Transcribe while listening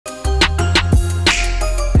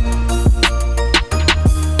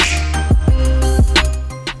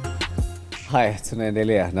Haya,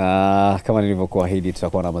 tunaendelea na kama nilivyokuahidi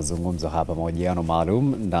tutakuwa na mazungumzo hapa, mahojiano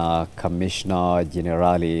maalum na Kamishina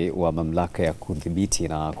Jenerali wa Mamlaka ya Kudhibiti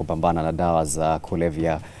na Kupambana na Dawa za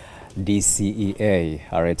Kulevya DCEA,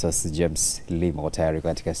 Aretas James Lymo, tayari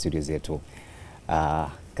katika studio zetu.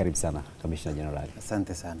 Karibu sana Kamishina Jenerali.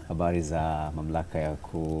 Asante sana. Habari za Mamlaka ya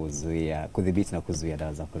Kudhibiti na Kuzuia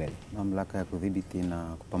Dawa za Kulevya? Mamlaka ya Kudhibiti na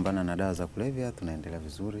Kupambana na Dawa za Kulevya tunaendelea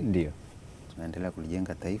vizuri. Ndio. Tunaendelea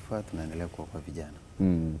kulijenga taifa, tunaendelea kuokoa vijana.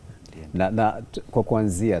 Na kwa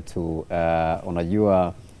kuanzia tu,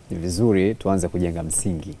 unajua ni vizuri tuanze kujenga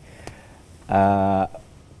msingi.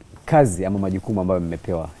 Kazi ama majukumu ambayo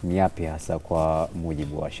mmepewa ni yapi hasa kwa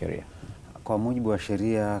mujibu wa sheria? Kwa mujibu wa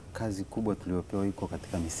sheria, kazi kubwa tuliopewa iko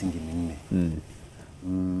katika misingi minne.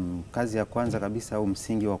 Kazi ya kwanza kabisa au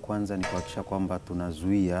msingi wa kwanza ni kuhakikisha kwamba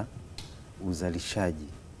tunazuia uzalishaji,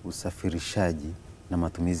 usafirishaji na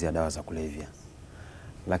matumizi ya dawa za kulevya.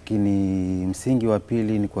 Lakini msingi wa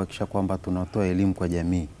pili ni kuhakikisha kwamba tunatoa elimu kwa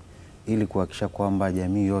jamii, ili kuhakikisha kwamba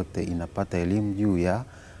jamii yote inapata elimu juu ya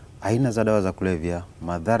aina za dawa za kulevya,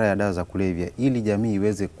 madhara ya dawa za kulevya, ili jamii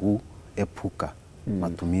iweze kuepuka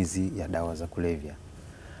matumizi ya dawa za kulevya.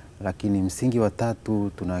 Lakini msingi wa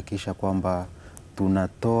tatu tunahakikisha kwamba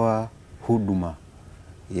tunatoa huduma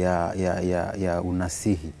ya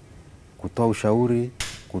unasihi, kutoa ushauri,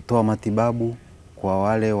 kutoa matibabu kwa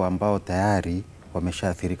wale ambao tayari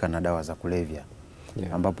wameshaathirika na dawa za kulevya.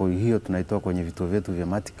 Ambapo hiyo tunaitoa kwenye vituo vyetu vya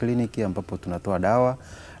Mati Clinic ambapo tunatoa dawa,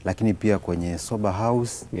 lakini pia kwenye sober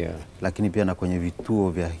house, lakini pia na kwenye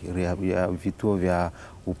vituo vya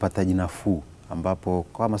upataji nafuu, ambapo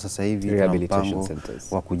kama sasa hivi tuna mpango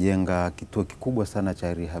wa kujenga kituo kikubwa sana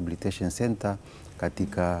cha rehabilitation center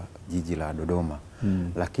katika jiji la Dodoma.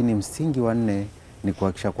 Lakini msingi wa nne ni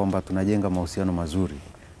kuhakikisha kwamba tunajenga mahusiano mazuri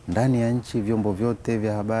ndani ya nchi, vyombo vyote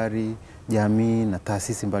vya habari, jamii na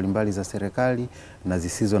taasisi mbalimbali za serikali na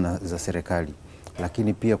zisizo za serikali.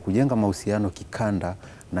 Lakini pia kujenga mahusiano kikanda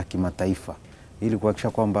na kimataifa, ili kuhakikisha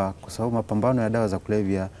kwamba, kwa sababu mapambano ya dawa za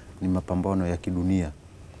kulevya ni mapambano ya kidunia.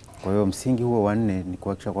 Kwa hiyo msingi huo wa nne ni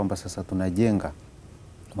kuhakikisha kwamba sasa tunajenga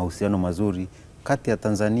mahusiano mazuri kati ya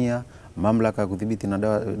Tanzania, Mamlaka ya Kudhibiti na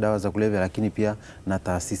Dawa za Kulevya, lakini pia na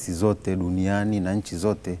taasisi zote duniani na nchi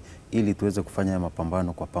zote, ili tuweze kufanya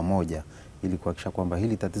mapambano kwa pamoja, ili kuhakikisha kwamba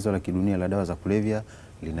hili tatizo la kidunia la dawa za kulevya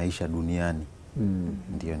linaisha duniani.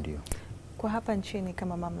 Ndio. Kwa hapa nchini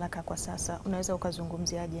kama mamlaka kwa sasa, unaweza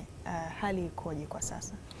ukazungumziaje hali ikoje kwa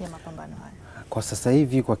sasa ya mapambano haya? Kwa sasa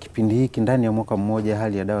hivi, kwa kipindi hiki, ndani ya mwaka mmoja,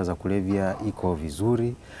 hali ya dawa za kulevya iko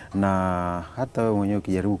vizuri, na hata wewe mwenyewe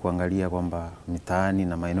ukijaribu kuangalia kwamba mitaani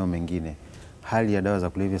na maeneo mengine, hali ya dawa za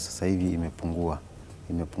kulevya sasa hivi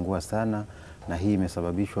imepungua sana, na hii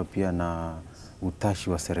imesababishwa pia na utashi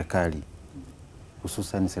wa serikali,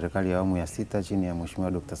 hususan serikali ya awamu ya 6 chini ya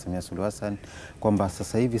Mheshimiwa Dr. Samia Suluhu Hassan, kwamba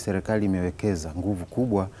sasa hivi serikali imewekeza nguvu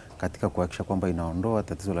kubwa katika kuhakikisha kwamba inaondoa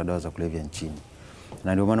tatizo la dawa za kulevya nchini.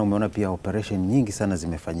 Na ndio maana umeona pia operation nyingi sana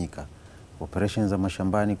zimefanyika. Operation za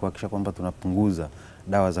mashambani kuhakikisha kwamba tunapunguza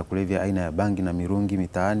dawa za kulevya aina ya bangi na mirungi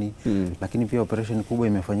mitaani. Lakini pia operation kubwa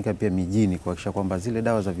imefanyika pia mijini kuhakikisha kwamba zile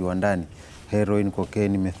dawa za viwandani, heroin,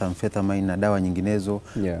 cocaine, methamphetamine na dawa nyinginezo,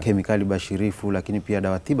 kemikali bashirifu, lakini pia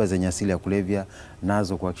dawa tiba zenye asili ya kulevya,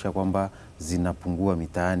 nazo kuhakikisha kwamba zinapungua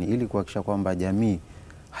mitaani, ili kuhakikisha kwamba jamii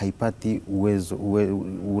haipati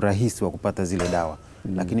urahisi wa kupata zile dawa.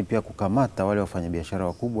 Lakini pia kukamata wale wafanyabiashara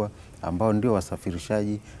wakubwa ambao ndio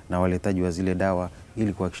wasafirishaji na waletaji wa zile dawa,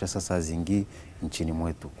 ili kuhakikisha sasa haziingii nchini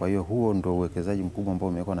mwetu. Kwa hiyo huo ndio uwekezaji mkubwa ambao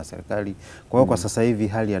umekuwa na serikali. Kwa hiyo kwa sasa hivi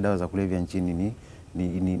hali ya dawa za kulevya nchini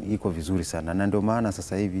iko vizuri sana, na ndio maana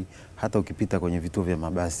sasa hivi hata ukipita kwenye vituo vya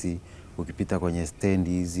mabasi, ukipita kwenye stendi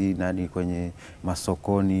hizi kwenye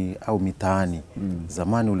masokoni au mitaani,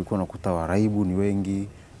 zamani ulikuwa unakuta waraibu ni wengi,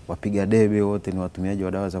 wapiga debe wote ni watumiaji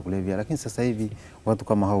wa dawa za kulevya, lakini sasa hivi watu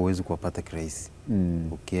kama hao huwezi kuwapata kirahisi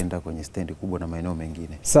ukienda kwenye stendi kubwa na maeneo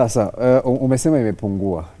mengine. Sasa umesema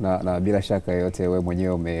imepungua, na bila shaka yote wewe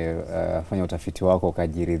mwenyewe umefanya utafiti wako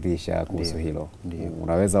ukajiridhisha kuhusu hilo.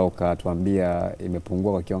 Unaweza ukatuambia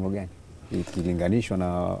imepungua kwa kiwango gani ikilinganishwa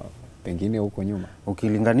na pengine huko nyuma?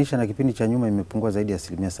 Ukilinganisha na kipindi cha nyuma, imepungua zaidi ya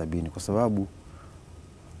 70%, kwa sababu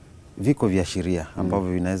viko viashiria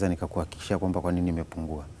ambavyo vinaweza nikakuhakikishia kwamba kwa nini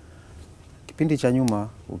imepungua. Kipindi cha nyuma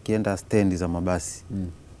ukienda stendi za mabasi,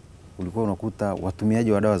 ulikuwa unakuta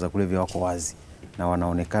watumiaji wa dawa za kulevya wako wazi na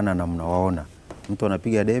wanaonekana na mnawaona. Mtu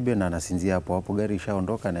anapiga debe na anasinzia hapo, gari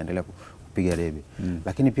ishaondoka anaendelea kupiga debe.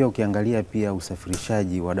 Lakini pia ukiangalia pia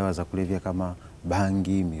usafirishaji wa dawa za kulevya kama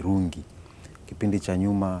bangi, mirungi, kipindi cha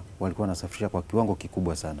nyuma walikuwa wanasafirisha kwa kiwango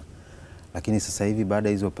kikubwa sana. Lakini sasa hivi baada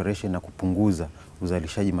ya hizo operation na kupunguza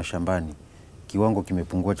uzalishaji mashambani, kiwango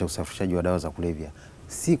kimepungua cha usafirishaji wa dawa za kulevya.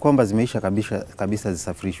 Si kwamba zimeisha kabisa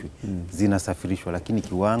zisafirishwe, zinasafirishwa, lakini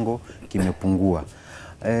kiwango kimepungua.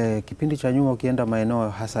 Kipindi cha nyuma ukienda maeneo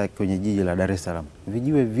hasa kwenye jiji la Dar es Salaam,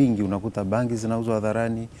 vijiwe vingi unakuta bangi zinauzwa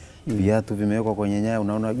hadharani, viatu vimewekwa kwenye nyaya,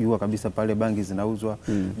 unaona jua kabisa pale bangi zinauzwa,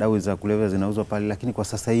 dawa za kulevya zinauzwa pale. Lakini kwa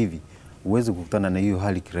sasa hivi huwezi kukutana na hiyo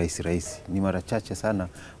hali kirahisi. Ni mara chache sana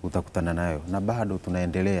utakutana nayo, na bado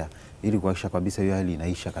tunaendelea ili kuhakikisha kabisa hiyo hali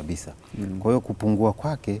inaisha kabisa. Kwa hiyo kupungua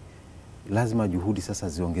kwake lazima juhudi sasa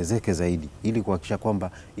ziongezeke zaidi ili kuhakikisha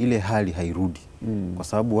kwamba ile hali hairudi. Kwa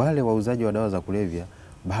sababu wale wauzaji wa dawa za kulevya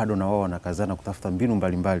bado na wao wanakazana kutafuta mbinu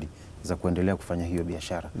mbalimbali za kuendelea kufanya hiyo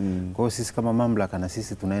biashara. Kwa hiyo sisi kama mamlaka na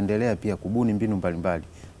sisi tunaendelea pia kubuni mbinu mbalimbali,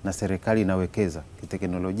 na serikali inawekeza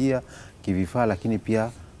kiteknolojia, kivifaa, lakini pia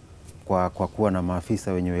kwa kuwa na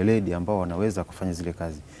maafisa wenye weledi ambao wanaweza kufanya zile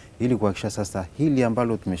kazi ili kuhakikisha sasa hili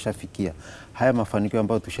ambalo tumeshafikia, haya mafanikio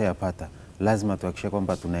ambayo tushayapata, lazima tuhakikishe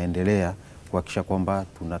kwamba tunaendelea kuhakikisha kwamba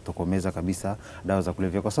tunatokomeza kabisa dawa za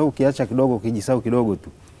kulevya. Kwa sababu ukiacha kidogo, ukijisahau kidogo tu,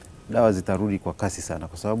 dawa zitarudi kwa kasi sana,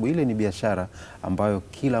 kwa sababu ile ni biashara ambayo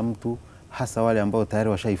kila mtu, hasa wale ambao tayari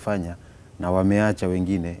washaifanya na wameacha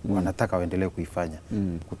wengine, wanataka waendelee kuifanya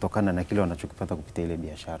kutokana na kile wanachokipata kupitia ile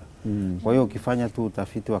biashara. Kwa hiyo ukifanya tu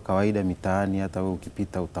utafiti wa kawaida mitaani, hata wewe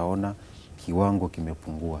ukipita utaona kiwango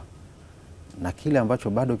kimepungua, na kile ambacho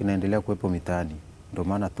bado kinaendelea kuwepo mitaani, ndio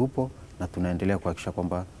maana tupo na tunaendelea kuhakikisha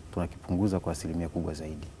kwamba tunakipunguza kwa asilimia kubwa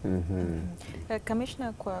zaidi.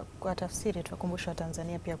 Kamishna, kwa tafsiri tuwakumbusha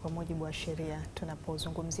Tanzania pia kwa mujibu wa sheria,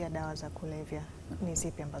 tunapozungumzia dawa za kulevya ni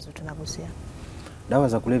zipi ambazo tunagusia? Dawa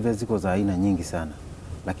za kulevya ziko za aina nyingi sana,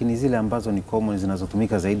 lakini zile ambazo ni common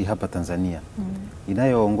zinazotumika zaidi hapa Tanzania,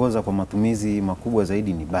 inayoongoza kwa matumizi makubwa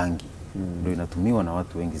zaidi ni bangi. Ndio inatumiwa na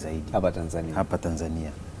watu wengi zaidi hapa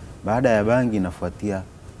Tanzania. Baada ya bangi inafuatia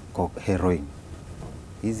heroin.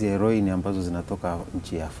 Hizi heroin ambazo zinatoka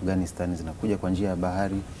nchi ya Afghanistan zinakuja kwa njia ya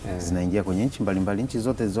bahari, zinaingia kwenye nchi mbalimbali. Nchi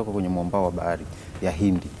zote zilizoko kwenye mwambao wa bahari ya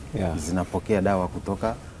Hindi zinapokea dawa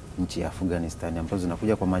kutoka nchi ya Afghanistan ambazo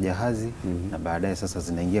zinakuja kwa majahazi, na baadaye sasa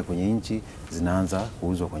zinaingia kwenye nchi, zinaanza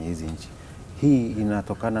kuuzwa kwenye hizi nchi. Hii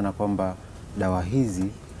inatokana na kwamba dawa hizi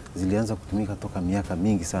zilianza kutumika toka miaka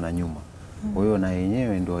mingi sana nyuma. Kwa hiyo na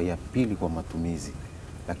yenyewe ndio ya pili kwa matumizi,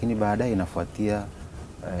 lakini baadaye inafuatia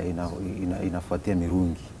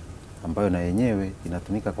mirungi ambayo na yenyewe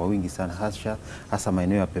inatumika kwa wingi sana, hasa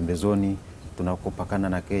maeneo ya pembezoni tunakopakana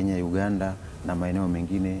na Kenya, Uganda na maeneo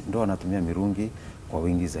mengine, ndio wanatumia mirungi kwa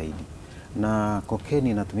wingi zaidi. Na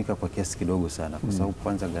kokeni inatumika kwa kiasi kidogo sana, kwa sababu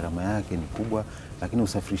kwanza gharama yake ni kubwa, lakini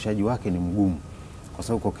usafirishaji wake ni mgumu, kwa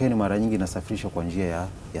sababu kokeni mara nyingi inasafirishwa kwa njia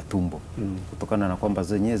ya tumbo, kutokana na kwamba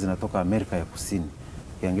zenyewe zinatoka Amerika ya Kusini.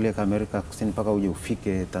 Ukiangalia kama Amerika ya Kusini mpaka uje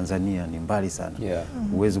ufike Tanzania ni mbali sana.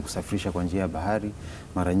 Huwezi kusafirisha kwa njia ya bahari,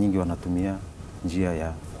 mara nyingi wanatumia njia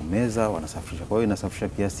ya kumeza, wanasafirisha. Kwa hiyo inasafisha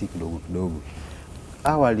kiasi kidogo kidogo.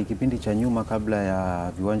 Awali, kipindi cha nyuma, kabla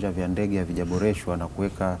ya viwanja vya ndege havijaboreshwa na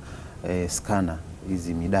kuweka skana,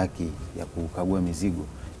 hizi midaki ya kukagua mizigo,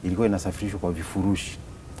 ilikuwa inasafirishwa kwa vifurushi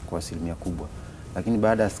kwa asilimia kubwa. Lakini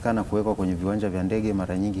baada ya skana kuwekwa kwenye viwanja vya ndege,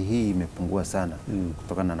 mara nyingi hii imepungua sana,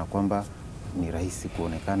 kutokana na kwamba ni rahisi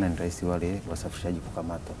kuonekana, ni rahisi wale wasafirishaji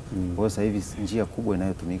kukamatwa. Kwa hiyo sasa hivi njia kubwa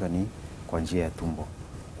inayotumika ni kwa njia ya tumbo.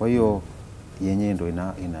 Kwa hiyo yenyewe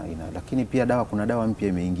ndio lakini pia kuna dawa mpya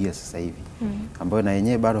imeingia sasa hivi ambayo na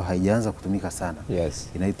yenyewe bado haijaanza kutumika sana.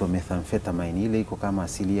 Inaitwa methamphetamine. Ile iko kama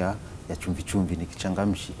asilia ya chumvi chumvi, ni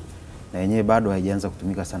kichangamshi, na yenyewe bado haijaanza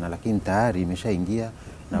kutumika sana, lakini tayari imeshaingia,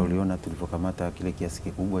 na uliona tulivyokamata kile kiasi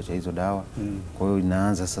kikubwa cha hizo dawa. Kwa hiyo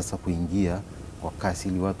inaanza sasa kuingia kwa kasi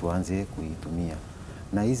ili watu waanze kuitumia.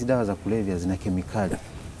 Na hizi dawa za kulevya zina kemikali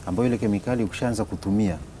ambayo ile kemikali ukishaanza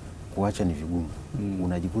kutumia, kuacha ni vigumu.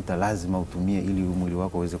 Unajikuta lazima utumie ili mwili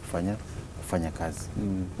wako uweze kufanya kazi.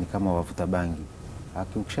 Ni kama wavuta bangi.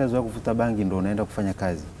 Ukishazoea kuvuta bangi ndio unaenda kufanya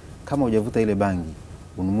kazi. Kama hujavuta ile bangi,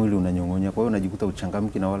 mwili unanyong'onya, kwa hiyo unajikuta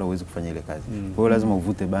uchangamki na wala uweze kufanya ile kazi. Kwa hiyo lazima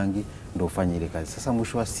uvute bangi ndio ufanye ile kazi. Sasa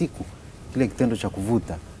mwisho wa siku kile kitendo cha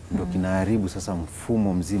kuvuta ndio kinaharibu sasa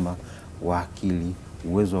mfumo mzima wa akili,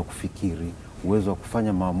 uwezo wa kufikiri, uwezo wa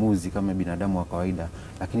kufanya maamuzi kama binadamu wa kawaida,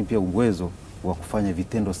 lakini pia uwezo wa kufanya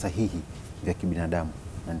vitendo sahihi vya kibinadamu.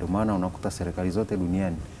 Na ndio maana unakuta serikali zote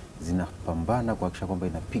duniani zinapambana kuhakikisha kwamba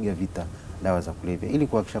inapiga vita dawa za kulevya, ili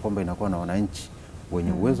kuhakikisha kwamba inakuwa na wananchi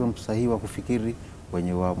wenye uwezo sahihi wa kufikiri,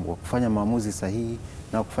 wenye wa kufanya maamuzi sahihi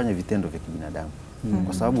na kufanya vitendo vya kibinadamu.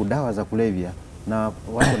 Kwa sababu dawa za kulevya, na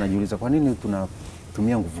watu wanajiuliza kwa nini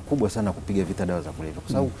tunatumia nguvu kubwa sana kupiga vita dawa za kulevya?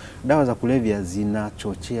 Kwa sababu dawa za kulevya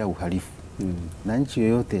zinachochea uhalifu. Na nchi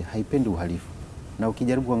yoyote haipendi uhalifu. Na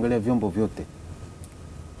ukijaribu kuangalia vyombo vyote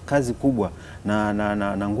kazi kubwa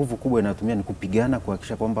na nguvu kubwa inayotumia ni kupigana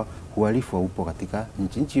kuhakikisha kwamba uhalifu haupo katika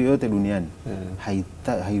nchi yoyote duniani.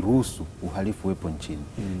 Hairuhusu uhalifu uwepo nchini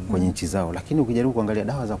kwenye nchi zao, lakini ukijaribu kuangalia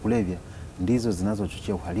dawa za kulevya ndizo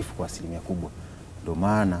zinazochochea uhalifu kwa asilimia kubwa. Ndio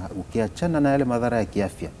maana ukiachana na yale madhara ya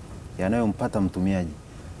kiafya yanayompata mtumiaji,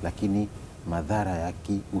 lakini madhara ya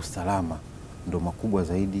kiusalama ndio makubwa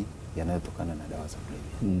zaidi yanayotokana na dawa za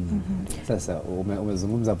kulevya. Sasa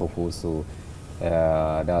umezungumza hapo kuhusu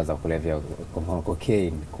dawa za kulevya, kwa mfano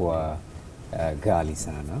cocaine kuwa ghali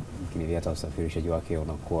sana, lakini hata usafirishaji wake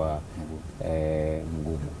unakuwa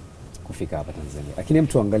mgumu kufika hapa Tanzania. Lakini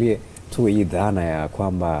mtu angalie tu hii dhana ya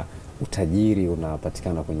kwamba utajiri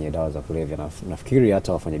unapatikana kwenye dawa za kulevya, na nafikiri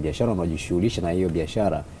hata wafanyabiashara wanaojishughulisha na hiyo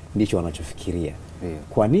biashara ndicho wanachofikiria.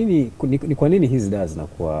 Kwa nini hizi dawa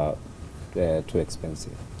zinakuwa too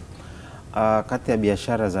expensive? Kati ya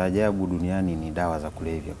biashara za ajabu duniani ni dawa za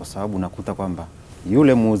kulevya, kwa sababu unakuta kwamba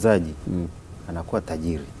yule muuzaji anakuwa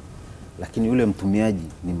tajiri, lakini yule mtumiaji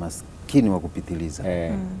ni maskini wa kupitiliza.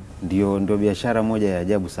 Ndio biashara moja ya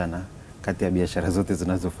ajabu sana kati ya biashara zote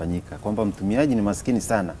zinazofanyika, kwamba mtumiaji ni maskini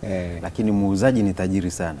sana lakini muuzaji ni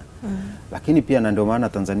tajiri sana. Lakini pia na ndio maana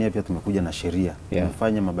Tanzania pia tumekuja na sheria,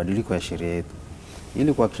 tumefanya mabadiliko ya sheria yetu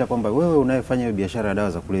ili kuhakikisha kwamba wewe unayefanya hiyo biashara ya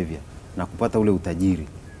dawa za kulevya na kupata ule utajiri,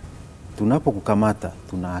 tunapokukamata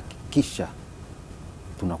tunahakikisha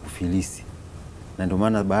tunakufilisi. Na ndio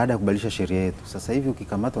maana baada ya kubadilisha sheria yetu, sasa hivi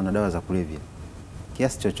ukikamatwa na dawa za kulevya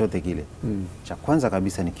kiasi chochote kile, cha kwanza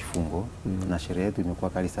kabisa ni kifungo. Na sheria yetu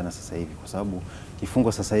imekuwa kali sana sasa hivi, kwa sababu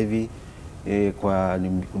kifungo sasa hivi kwa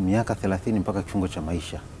miaka 30 mpaka kifungo cha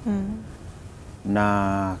maisha.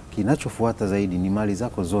 Na kinachofuata zaidi ni mali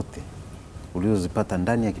zako zote ulizozipata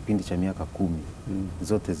ndani ya kipindi cha miaka 10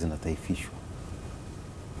 zote zinataifishwa.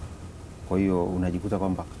 Kwa hiyo unajikuta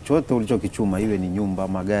kwamba chote ulichokichuma, iwe ni nyumba,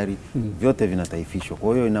 magari, vyote vinataifishwa.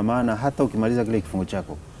 Kwa hiyo ina maana hata ukimaliza kile kifungo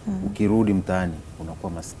chako, ukirudi mtaani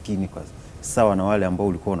unakuwa maskini kwa sawa na wale ambao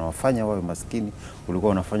ulikuwa unawafanya wawe maskini,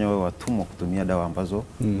 ulikuwa unafanya wawe watumwa kutumia dawa ambazo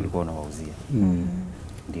ulikuwa unawauzia.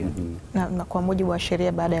 Ndio. Na kwa mujibu wa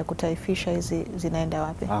sheria, baada ya kutaifisha hizi zinaenda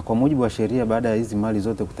wapi? Kwa mujibu wa sheria, baada ya hizi mali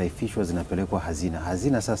zote kutaifishwa zinapelekwa hazina.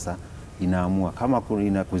 Hazina sasa inaamua kama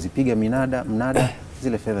kuzipiga mnada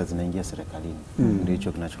zile fedha zinaingia serikalini. Ndio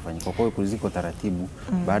hicho kinachofanyika. Kwa hiyo ziko taratibu,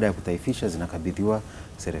 baada ya kutaifisha zinakabidhiwa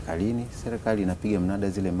serikalini, serikali inapiga mnada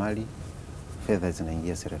zile mali, fedha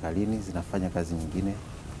zinaingia serikalini, zinafanya kazi nyingine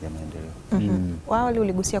ya maendeleo. Awali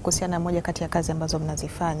uligusia kuhusiana na moja kati ya kazi ambazo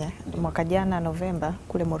mnazifanya. Mwaka jana Novemba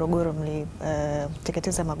kule Morogoro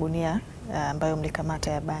mliteketeza magunia ambayo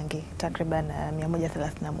mlikamata ya bangi takriban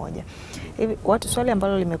 131. Hivi swali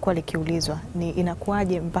ambalo limekuwa likiulizwa ni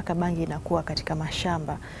inakuwaje mpaka bangi inakuwa katika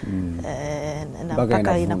mashamba na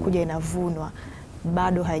mpaka inakuja inavunwa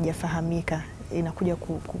bado haijafahamika, inakuja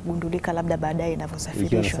kugundulika labda baadaye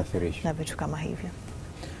inavyosafirishwa na vitu kama hivyo?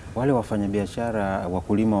 Wale wafanyabiashara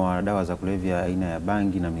wakulima wa dawa za kulevya aina ya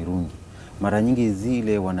bangi na mirungi, mara nyingi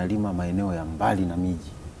zile wanalima maeneo ya mbali na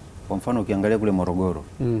miji. Kwa mfano ukiangalia kule Morogoro,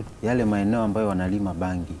 yale maeneo ambayo wanalima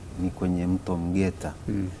bangi ni kwenye mto Mgeta.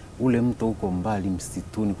 Ule mto uko mbali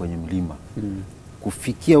msituni kwenye mlima.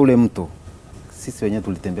 Kufikia ule mto, sisi wenyewe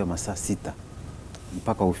tulitembea masaa 6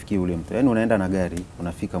 mpaka ufikie ule mto. Yaani unaenda na gari,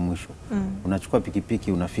 unafika mwisho. Unachukua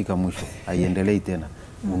pikipiki, unafika mwisho. Haiendelei tena.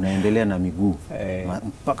 Unaendelea na miguu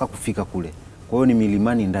mpaka kufika kule. Kwa hiyo ni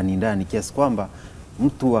milimani ndani kiasi kwamba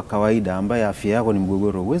mtu wa kawaida ambaye afya yako ni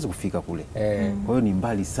mgogoro huwezi kufika kule. Kwa hiyo ni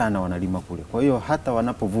mbali sana wanalima kule. Kwa hiyo hata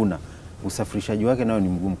wanapovuna usafirishaji wake nao ni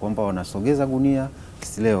mgumu, kwamba wanasogeza gunia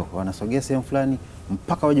leo, wanasogea sehemu fulani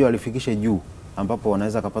mpaka waje walifikishe juu ambapo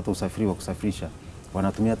wanaweza kupata usafiri wa kusafirisha.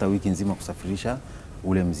 Wanatumia hata wiki nzima kusafirisha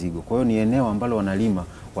ule mzigo. Kwa hiyo ni eneo ambalo wanalima,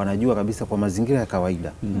 wanajua kabisa kwa mazingira ya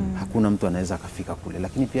kawaida hakuna mtu anaweza akafika kule.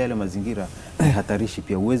 Lakini pia yale mazingira ni hatarishi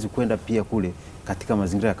pia, huwezi kwenda pia kule katika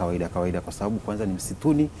mazingira ya kawaida kwa sababu kwanza ni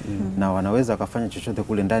msituni na wanaweza wakafanya chochote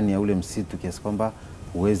kule ndani ya ule msitu kiasi kwamba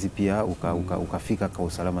huwezi pia ukafika kwa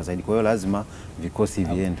usalama zaidi. Kwa hiyo lazima vikosi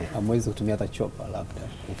viende. Hamwezi kutumia hata chopa labda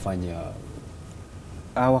kufanya?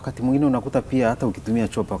 Wakati mwingine unakuta pia hata ukitumia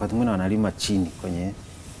chopa, wakati mwingine wanalima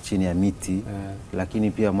chini ya miti,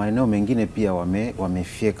 lakini pia maeneo mengine pia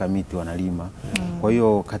wamefyeka miti wanalima. Kwa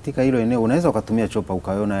hiyo katika hilo eneo unaweza ukatumia chopa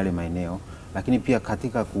ukaona yale maeneo, lakini pia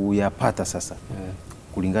katika kuyapata sasa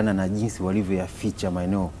kulingana na jinsi walivyoyaficha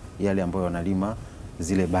maeneo yale ambayo wanalima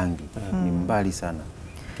zile bangi ni mbali sana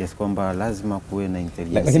kiasi kwamba lazima kuwe na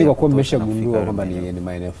intelligence. Lakini kwa kuwa mmeshagundua kwamba ni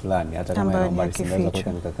maeneo fulani, hata kama maeneo mbali, sinaweza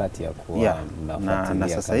kuweka mikakati ya kuwa na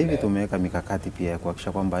sasa hivi tumeweka mikakati pia ya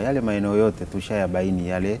kuhakikisha kwamba yale maeneo yote tushayabaini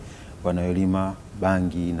yale wanayolima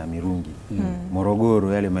bangi na mirungi.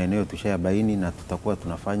 Morogoro yale maeneo tushayabaini na tutakuwa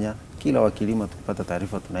tunafanya kila wakilima, tukipata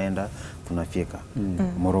taarifa tunaenda tunafyeka.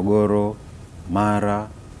 Morogoro, Mara,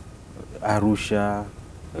 Arusha,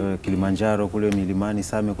 Kilimanjaro kule milimani,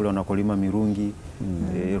 Same kule wanakolima mirungi,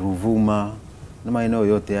 Ruvuma na maeneo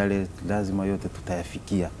yote yale lazima yote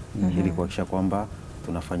tutayafikia ili kuhakikisha kwamba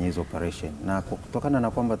tunafanya hizo operation. Na kutokana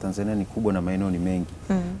na kwamba Tanzania ni kubwa na maeneo ni mengi,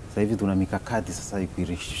 sasa hivi tuna mikakati sasa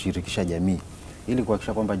kushirikisha jamii ili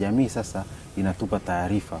kuhakikisha kwamba jamii sasa inatupa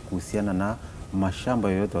taarifa kuhusiana na mashamba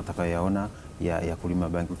yoyote watakayoyaona ya kulima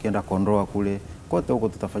bangi. Ukienda Kondoa kule kote huko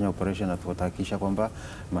tutafanya operation na tutahakikisha kwamba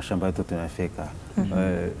mashamba yetu tunayafeka.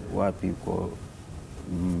 Wapi uko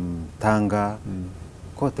Tanga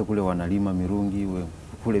kote kule wanalima mirungi,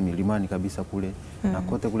 kule milimani kabisa kule na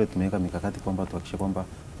kote kule tumeweka mikakati kwamba tuhakikishe kwamba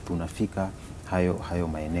tunafika hayo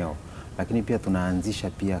maeneo. Lakini pia tunaanzisha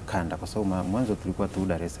pia kanda, kwa sababu mwanzo tulikuwa tu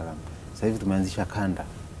Dar es Salaam. Sasa hivi tumeanzisha kanda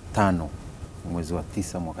 5 mwezi wa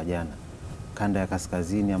 9 mwaka jana. Kanda ya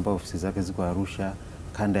kaskazini ambayo ofisi zake ziko Arusha,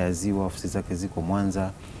 kanda ya ziwa ofisi zake ziko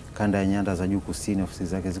Mwanza, kanda ya nyanda za juu kusini ofisi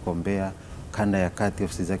zake ziko Mbeya, kanda ya kati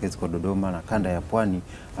ofisi zake ziko Dodoma, na kanda ya pwani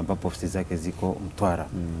ambapo ofisi zake ziko Mtwara.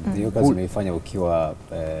 Hiyo kazi umeifanya ukiwa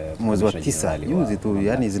mwezi wa 9 juzi tu,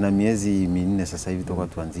 yani zina miezi 4 sasa hivi toka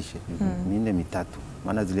tuanzishe. 4 mitatu.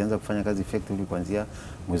 Maana zilianza kufanya kazi effectively kuanzia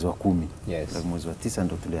mwezi wa 10. Mwezi wa 9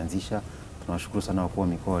 ndo tulianzisha. Tunashukuru sana wakuu wa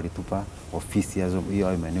mikoa walitupa ofisi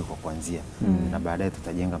hiyo maeneo kwa kuanzia. Na baadaye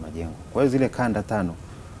tutajenga majengo. Kwa hiyo zile kanda 5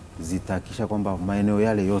 zitahakikisha kwamba maeneo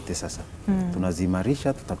yale yote sasa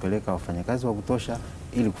tunazimarisha, tutapeleka wafanyakazi wa kutosha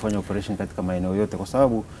ili kufanya operation katika maeneo yote, kwa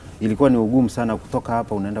sababu ilikuwa ni ugumu sana kutoka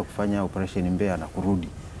hapa unaenda kufanya operation Mbeya na kurudi.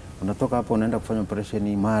 Unatoka hapa unaenda kufanya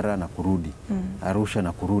operation Mara na kurudi, Arusha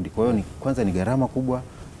na kurudi. Kwa hiyo kwanza ni gharama kubwa,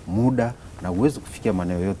 muda na uwezo kufikia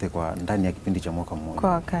maeneo yote kwa ndani ya kipindi cha mwaka mmoja. Kwa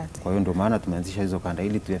wakati. Kwa hiyo ndio maana tumeanzisha hizo kanda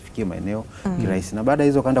ili tuyafikie maeneo kirahisi. Na baada ya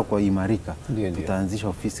hizo kanda kuimarika, tutaanzisha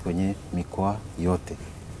ofisi kwenye mikoa yote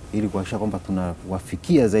ili kuhakikisha kwamba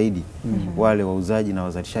tunawafikia zaidi wale wauzaji na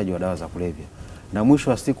wazalishaji wa dawa za kulevya. Na mwisho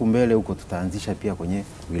wa siku mbele huko tutaanzisha pia kwenye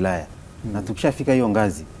wilaya. Na tukishafika hiyo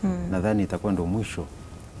ngazi, nadhani itakuwa ndio mwisho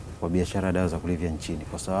wa biashara ya dawa za kulevya nchini,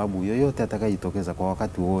 kwa sababu yoyote atakayejitokeza kwa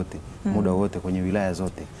wakati wote, muda wote kwenye wilaya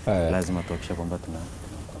zote, lazima tuhakikishe kwamba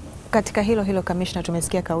Katika hilo Kamishna,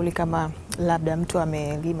 tumesikia kauli kama labda mtu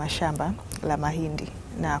amelima shamba la mahindi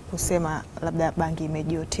na kusema labda bangi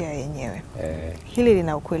imejiotea yenyewe. Hili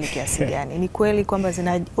lina ukweli kiasi gani? Ni kweli kwamba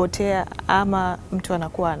zinaotea ama mtu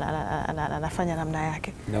anakuwa anafanya namna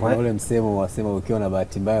yake? Na kwa ule msemo wasema ukiwa na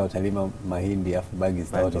bahati mbaya utalima mahindi afu bangi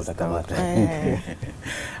zitaota utakamatwa.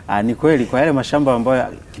 Ni kweli kwa yale mashamba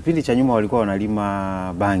ambayo kipindi cha nyuma walikuwa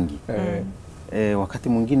wanalima bangi. Wakati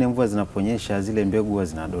mwingine mvua zinaponyesha zile mbegu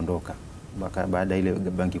zinadondoka baada ile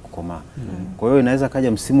bangi kukomaa. Kwa hiyo inaweza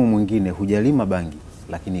kaja msimu mwingine hujalima bangi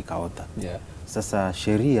lakini ikaota. Sasa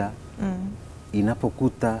sheria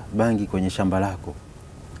inapokuta bangi kwenye shamba lako,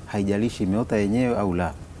 haijalishi imeota yenyewe au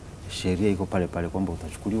la, sheria iko pale pale kwamba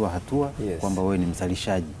utachukuliwa hatua kwamba wewe ni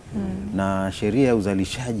mzalishaji. Na sheria ya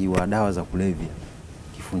uzalishaji wa dawa za kulevya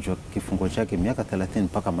kifungo chake miaka 30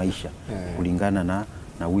 mpaka maisha kulingana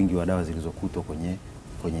na wingi wa dawa zilizokutwa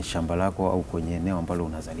kwenye shamba lako au kwenye eneo ambalo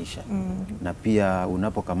unazalisha. Na pia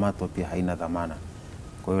unapokamatwa pia haina dhamana.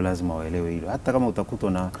 Kwa hiyo lazima waelewe hilo. Hata kama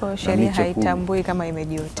utakutwa na sheria haitambui kama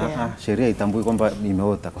imejiotea. Sheria haitambui kwamba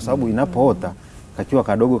imeota, kwa sababu inapoota kakiwa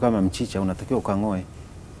kadogo kama mchicha unatakiwa ukang'oe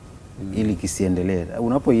ili kisiendelee.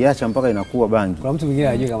 Unapoiacha mpaka inakuwa bangi. Kuna mtu mwingine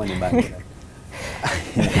anajua kama ni bangi.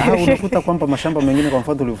 Unakuta kwamba mashamba mengine, kwa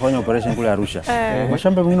mfano tulifanya operation kule Arusha,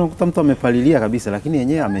 mashamba mengine unakuta mtu amepalilia kabisa lakini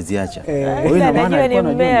yenyewe ameziacha. Kwa hiyo ina maana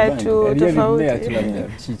alikuwa anajua tu tofauti.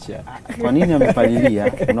 Kwa nini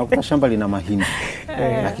amepalilia? Unakuta shamba lina mahindi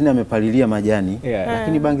lakini amepalilia majani,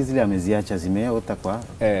 lakini bangi zile ameziacha zimeota kwa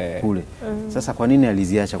kule. Sasa kwa nini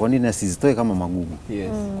aliziacha? Kwa nini asizitoe kama magugu?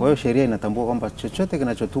 Kwa hiyo sheria inatambua kwamba chochote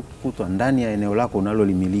kinachokutwa ndani ya eneo lako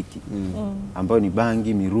unalolimiliki, ambayo ni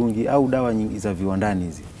bangi, mirungi au dawa nyingi za viwandani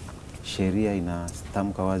hizi, sheria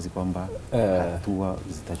inatamka wazi kwamba hatua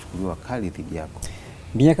zitachukuliwa kali dhidi yako.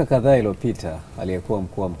 Miaka kadhaa iliyopita aliyekuwa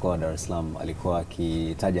mkuu wa mkoa wa Dar es Salaam alikuwa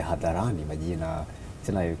akitaja hadharani majina,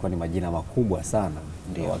 tena ilikuwa ni majina makubwa sana,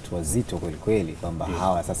 watu wazito kweli kweli, kwamba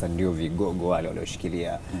hawa sasa ndio vigogo wale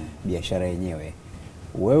walioshikilia biashara yenyewe.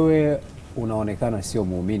 Wewe unaonekana sio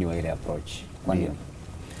muumini wa ile approach. Kwa nini?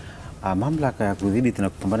 Mamlaka ya kudhibiti na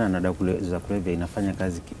kupambana na dawa za kulevya inafanya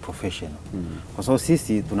kazi professional. Kwa sababu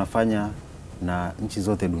sisi tunafanya na nchi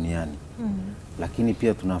zote duniani. Lakini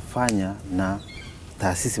pia tunafanya na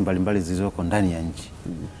taasisi mbalimbali zilizoko ndani ya nchi.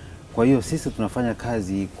 Kwa hiyo sisi tunafanya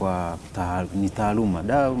kazi kwa ni taaluma.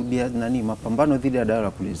 Mapambano dhidi ya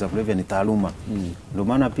dawa za kulevya ni taaluma. Ndio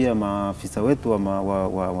maana pia maafisa wetu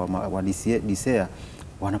wa DCEA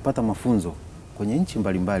wanapata mafunzo kwenye nchi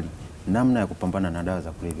mbalimbali namna ya kupambana na dawa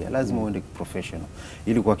za kulevya. Lazima uende professional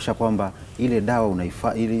ili kuhakikisha kwamba ile dawa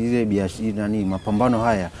mapambano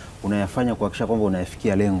haya unayafanya kuhakikisha kwamba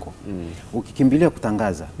unayafikia lengo. Ukikimbilia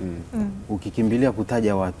kutangaza, ukikimbilia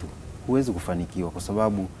kutaja watu, huwezi kufanikiwa, kwa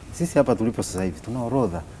sababu sisi hapa tulipo sasa hivi tuna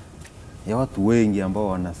orodha ya watu wengi ambao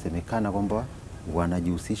wanasemekana kwamba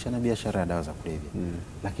wanajihusisha na biashara ya dawa za kulevya.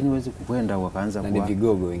 Lakini huwezi kukwenda ukaanza ni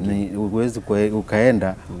vigogo wengine. Huwezi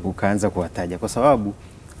ukaenda ukaanza kuwataja, kwa sababu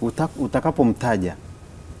utakapomtaja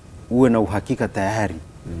uwe na uhakika tayari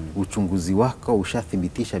uchunguzi wako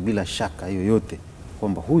ushathibitisha bila shaka yoyote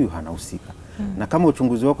kwamba huyu hanahusika. Na kama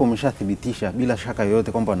uchunguzi wako umeshathibitisha bila shaka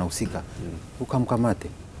yoyote kwamba anahusika, ukamkamate,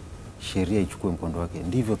 sheria ichukue mkondo wake.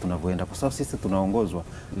 Ndivyo tunavyoenda, kwa sababu sisi tunaongozwa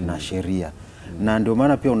na sheria. Na ndio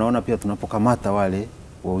maana pia unaona pia tunapokamata wale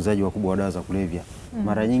wauzaji wakubwa wa dawa za kulevya,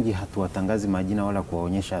 mara nyingi hatuwatangazi majina wala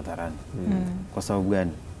kuwaonyesha hadharani. Kwa sababu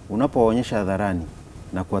gani? Unapowaonyesha hadharani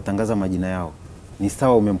na kuwatangaza majina yao, ni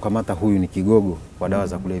sawa umemkamata huyu ni kigogo wa dawa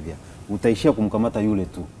za kulevya, utaishia kumkamata yule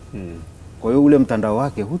tu. Kwa hiyo ule mtandao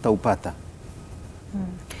wake hutaupata.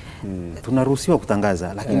 Tunaruhusiwa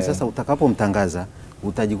kutangaza, lakini sasa utakapomtangaza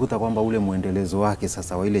utajikuta kwamba ule muendelezo wake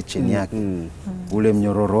sasa wa ile cheni yake, ule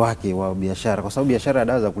mnyororo wake wa biashara, kwa sababu biashara ya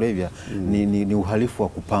dawa za kulevya ni uhalifu wa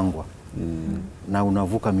kupangwa na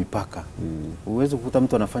unavuka mipaka. Huwezi kukuta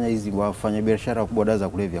mtu anafanya wafanya biashara wakubwa dawa za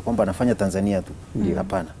kulevya kwamba anafanya Tanzania tu.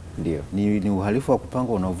 Hapana. Ni uhalifu wa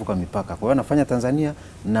kupangwa unavuka mipaka. Kwa hiyo anafanya Tanzania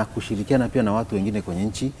na kushirikiana pia na watu wengine kwenye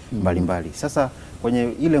nchi mbalimbali. Sasa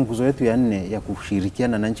kwenye ile nguzo yetu ya 4 ya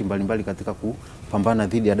kushirikiana na nchi mbalimbali katika kupambana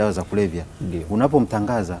dhidi ya dawa za kulevya,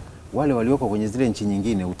 unapomtangaza wale walioko kwenye zile nchi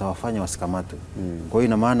nyingine utawafanya wasikamatwe. Kwa hiyo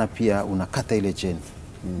ina maana pia unakata ile cheni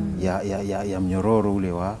ya mnyororo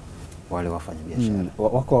ule wa wale wafanya biashara.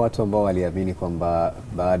 Wako watu ambao waliamini kwamba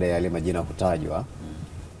baada ya yale majina kutajwa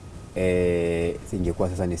ingekuwa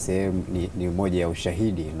sasa ni sehemu ni moja ya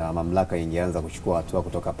ushahidi na mamlaka ingeanza kuchukua hatua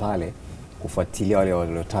kutoka pale kufuatilia wale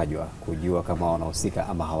waliotajwa kujua kama wanahusika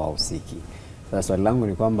ama hawahusiki. Sasa swali langu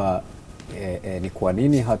ni kwamba ni kwa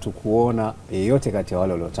nini hatukuona yeyote kati ya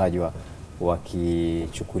wale waliotajwa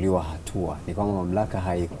wakichukuliwa hatua? Ni kwamba mamlaka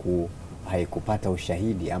haikupata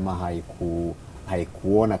ushahidi ama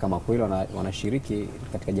haikuona kama kweli wanashiriki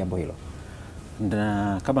katika jambo hilo?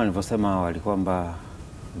 Na kama nilivyosema awali kwamba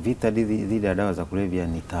vita dhidi ya dawa za kulevya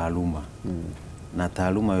ni taaluma. Na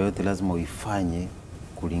taaluma yoyote lazima uifanye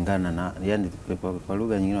kulingana na, yani kwa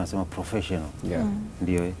lugha nyingine wanasema professional.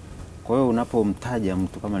 Ndio. Kwa hiyo unapomtaja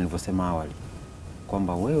mtu kama nilivyosema awali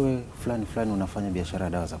kwamba wewe fulani fulani unafanya biashara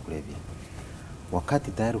ya dawa za kulevya,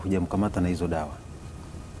 wakati tayari hujamkamata na hizo dawa,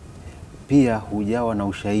 pia hujawa na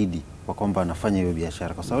ushahidi kwa kwamba anafanya hiyo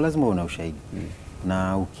biashara, kwa sababu lazima una ushahidi.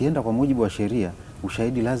 Na ukienda kwa mujibu wa sheria,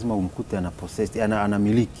 ushahidi lazima umkute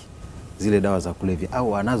anamiliki zile dawa za kulevya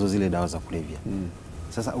au anazo zile dawa za kulevya.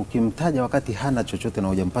 Sasa ukimtaja wakati hana chochote na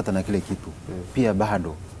hujampata na kile kitu, pia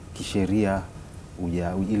bado kisheria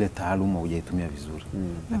ile taaluma hujaitumia vizuri.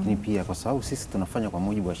 Lakini pia kwa sababu sisi tunafanya kwa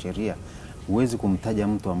mujibu wa sheria, huwezi kumtaja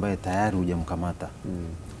mtu ambaye tayari hujamkamata.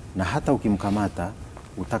 Na hata ukimkamata,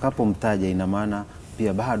 utakapomtaja ina maana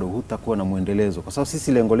pia bado hutakuwa na muendelezo, kwa sababu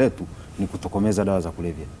sisi lengo letu ni kutokomeza dawa za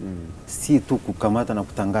kulevya. Si tu kukamata na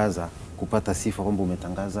kutangaza kupata sifa kwamba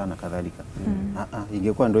umetangaza na kadhalika.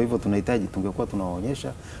 Ingekuwa ndio hivyo tunahitaji, tungekuwa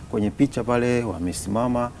tunawaonyesha kwenye picha pale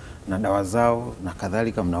wamesimama na dawa zao na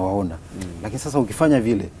kadhalika, mnawaona. Lakini sasa ukifanya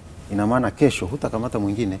vile, ina maana kesho hutakamata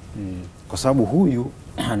mwingine, kwa sababu huyu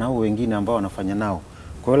anao wengine ambao wanafanya nao.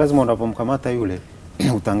 Kwa hiyo lazima unapomkamata yule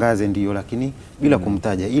utangaze ndio, lakini bila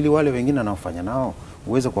kumtaja, ili wale wengine wanaofanya nao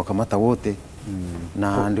uweze kuwakamata wote.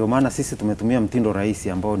 Na ndio maana sisi tumetumia mtindo rahisi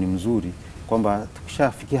ambao ni mzuri, kwamba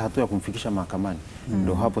tukishafikia hatua ya kumfikisha mahakamani,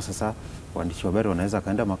 ndio hapo sasa waandishi wa habari wanaweza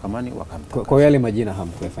kaenda mahakamani wakamtangaza. Kwa yale majina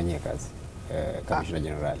hamkuyafanyia kazi Kamishina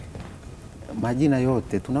Jenerali? Majina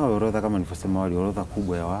yote tunao orodha, kama nilivyosema awali, orodha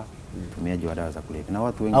kubwa ya watumiaji wa dawa za kulevya na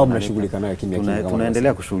watu wengi. Au mnashughulika nayo kimya?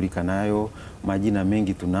 Tunaendelea kushughulika nayo, majina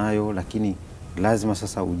mengi tunayo, lakini lazima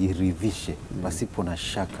sasa ujiridhishe pasipo na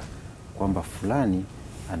shaka kwamba fulani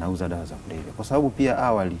anauza dawa za kulevya, kwa sababu pia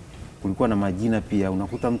awali kulikuwa na majina pia,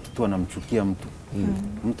 unakuta mtu tu anamchukia mtu,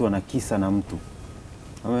 mtu ana kisa na mtu.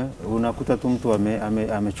 Unakuta tu mtu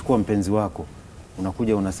amechukua mpenzi wako,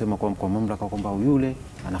 unakuja unasema kwa mamlaka kwamba yule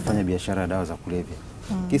anafanya biashara ya dawa za kulevya.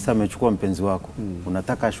 Kisa amechukua mpenzi wako,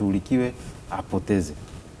 unataka ashughulikiwe apoteze.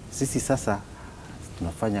 Sisi sasa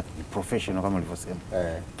tunafanya professional kama ulivyosema.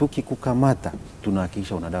 Tukikukamata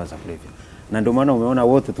tunahakikisha una dawa za kulevya. Na ndio maana umeona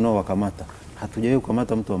wote tunaowakamata hatujawahi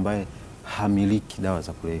kukamata mtu ambaye hamiliki dawa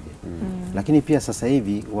za kulevya. Lakini pia sasa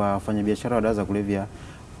hivi wafanyabiashara wa dawa za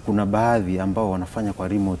kuna baadhi ambao wanafanya kwa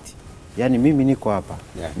remote. Yaani mimi niko hapa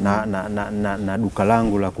na duka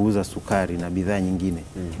langu la kuuza sukari na bidhaa nyingine,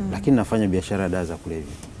 lakini nafanya biashara ya dawa za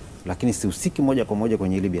kulevya. Lakini sihusiki moja kwa moja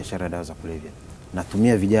kwenye ile biashara ya dawa za kulevya.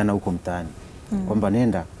 Natumia vijana huko mtaani kwamba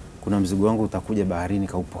nenda, kuna mzigo wangu utakuja baharini,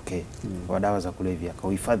 kaupokee wa dawa za kulevya,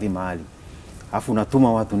 kauhifadhi mahali. Alafu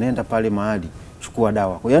unatuma watu, nenda pale mahali, chukua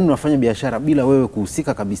dawa. Kwa hiyo unafanya biashara bila wewe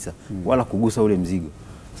kuhusika kabisa wala kugusa ule mzigo.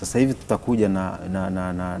 Sasa hivi tutakuja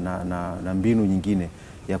na mbinu nyingine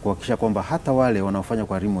ya kuhakikisha kwamba hata wale wanaofanya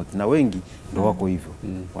kwa remote, na wengi ndio wako hivyo,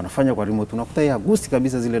 wanafanya kwa remote, unakuta yeye hagusi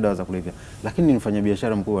kabisa zile dawa za kulevya, lakini ni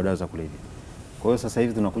mfanyabiashara mkuu wa dawa za kulevya. Kwa hiyo sasa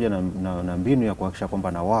hivi tunakuja na mbinu ya kuhakikisha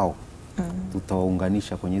kwamba na wao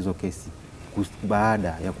tutawaunganisha kwenye hizo kesi baada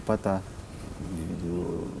ya kupata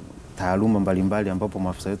taaluma mbalimbali ambapo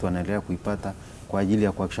maafisa wetu wanaendelea kuipata kwa ajili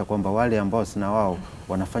ya kuhakikisha kwamba wale ambao sina wao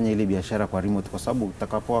wanafanya ile biashara kwa remote, kwa sababu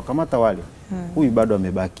utakapowakamata wale, huyu bado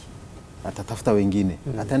amebaki, atatafuta wengine,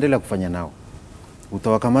 ataendelea kufanya nao.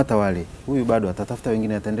 Utawakamata wale, huyu bado atatafuta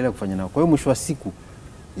wengine, ataendelea kufanya nao. Kwa hiyo mwisho wa siku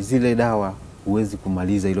zile dawa huwezi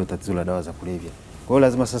kumaliza hilo tatizo la dawa za kulevya. Kwa hiyo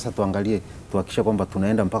lazima sasa tuangalie, tuhakikisha kwamba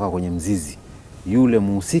tunaenda mpaka kwenye mzizi, yule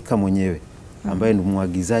muhusika mwenyewe ambaye ni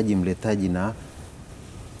muagizaji, mletaji na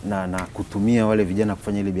kutumia wale vijana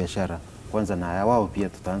kufanya ile biashara. Kwanza na wao pia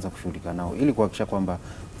tutaanza kushughulika nao ili kuhakikisha kwamba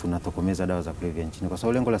tunatokomeza dawa za kulevya nchini. Kwa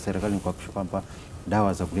sababu lengo la serikali ni kuhakikisha kwamba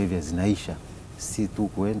dawa za kulevya zinaisha, si tu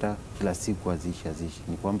kuenda kila siku aziishi.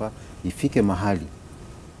 Ni kwamba ifike mahali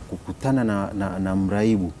kukutana na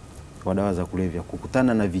mraibu wa dawa za kulevya,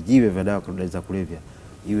 kukutana na vijiwe vya dawa za kulevya,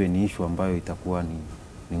 iwe ni issue ambayo itakuwa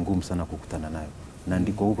ni ngumu sana kukutana nayo. Na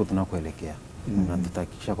ndiko huko tunakoelekea. Na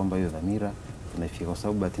tutahakikisha kwamba hiyo dhamira tunafika, kwa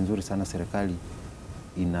sababu bahati nzuri sana serikali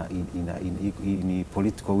ni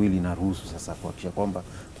political will inaruhusu sasa kuhakikisha kwamba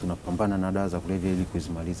tunapambana na dawa za kulevya ili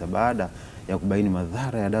kuzimaliza, baada ya kubaini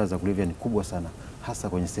madhara ya dawa za kulevya ni kubwa sana, hasa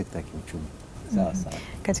kwenye sekta ya kiuchumi. Sawa sawa.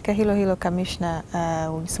 Katika hilo Kamishna,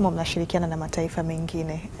 ulisema mnashirikiana na mataifa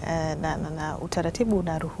mengine na utaratibu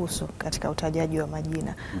unaruhusu katika utajaji wa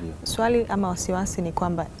majina. Ndiyo. Swali ama wasiwasi ni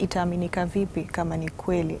kwamba itaaminika vipi kama ni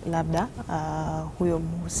kweli labda huyo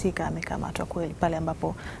mhusika amekamatwa kweli, pale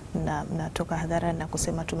ambapo mnatoka hadharani na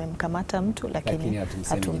kusema tumemkamata mtu lakini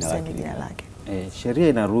hatumsemi jina lake. Sheria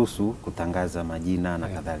inaruhusu kutangaza majina na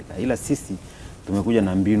kadhalika, ila sisi tumekuja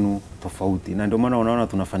na mbinu tofauti, na ndio maana unaona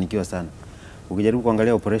tunafanikiwa sana. Ukijaribu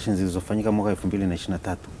kuangalia operations zilizofanyika mwaka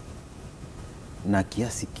 2023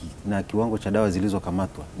 na kiwango cha dawa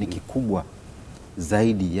zilizokamatwa ni kikubwa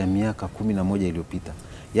zaidi ya miaka 11 iliyopita.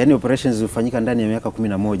 Yaani operations zilizofanyika ndani ya miaka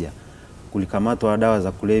 11 kulikamatwa dawa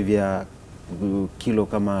za kulevya kilo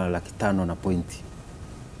kama 500 na pointi.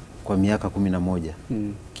 Kwa miaka 11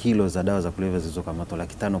 kilo za dawa za kulevya zilizokamatwa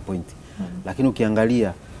 500 pointi. Lakini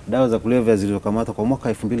ukiangalia dawa za kulevya zilizokamatwa kwa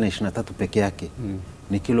mwaka 2023 peke yake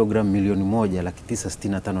ni kilogramu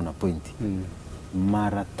 1,965,000 na pointi.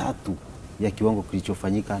 Mara 3 ya kiwango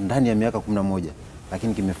kilichofanyika ndani ya miaka 11,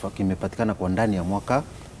 lakini kimepatikana kwa ndani ya mwaka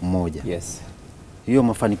mmoja. Yes. Hiyo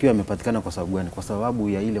mafanikio yamepatikana kwa sababu gani? Kwa sababu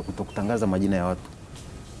ya ile kutokutangaza majina ya watu.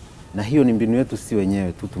 Na hiyo ni mbinu yetu si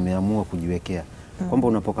wenyewe tu tumeamua kujiwekea. Kwamba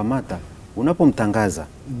unapokamata, unapomtangaza,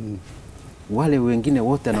 wale wengine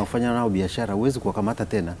wote anaofanya nao biashara huwezi kuwakamata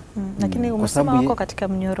tena. Lakini umesema wako katika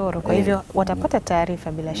mnyororo, kwa hivyo watapata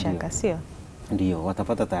taarifa bila shaka, sio? Ndio,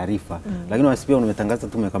 watapata taarifa. Lakini wasipia umetangaza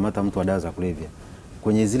tu umekamata mtu wa dawa za kulevya.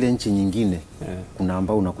 Kwenye zile nchi nyingine kuna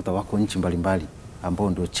ambao unakuta wako nchi mbalimbali ambao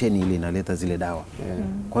ndio cheni ile inaleta zile dawa.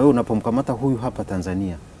 Kwa hiyo unapomkamata huyu hapa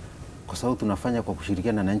Tanzania, kwa sababu tunafanya kwa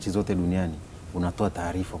kushirikiana na nchi zote duniani, unatoa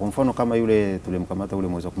taarifa. Kwa mfano kama yule tulimkamata ule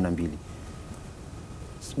mwezi wa 12,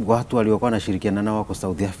 watu waliokuwa wanashirikiana nao wako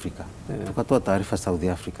South Africa. Tukatoa taarifa South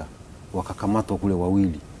Africa, wakakamatwa kule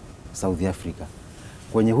wawili South Africa.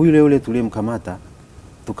 Kwenye huyu yule tuliyemkamata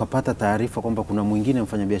tukapata taarifa kwamba kuna mwingine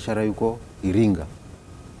mfanyabiashara yuko Iringa.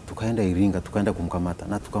 Tukaenda Iringa, tukaenda kumkamata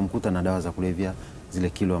na tukamkuta na dawa za kulevya zile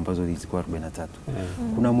kilo ambazo zilikuwa 43.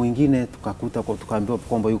 Kuna mwingine tukaambiwa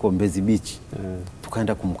kwamba yuko Mbezi Beach.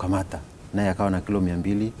 Tukaenda kumkamata naye akawa na kilo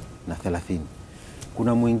 230.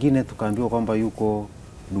 Kuna mwingine tukaambiwa kwamba yuko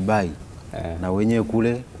Dubai. Na wenyewe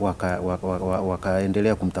kule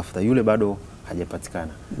wakaendelea kumtafuta, yule bado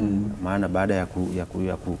hajapatikana. Maana baada ya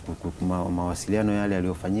mawasiliano yale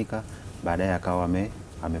yaliyofanyika, baadaye akawa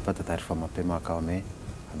amepata taarifa mapema, akawa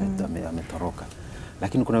ametoroka.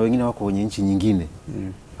 lakini kuna wengine wako kwenye nchi nyingine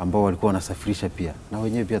ambao walikuwa wanasafirisha pia, na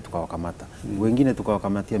wenyewe pia tukawakamata. Wengine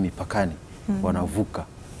tukawakamatia mipakani, wanavuka.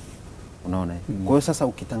 Unaona? Kwa hiyo sasa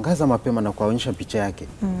ukitangaza mapema na kuonyesha picha yake,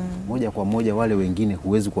 moja kwa moja wale wengine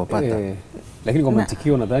huwezi kuwapata. Lakini kwa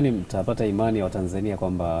mtikio nadhani mtapata imani ya Watanzania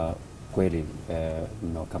kwamba kweli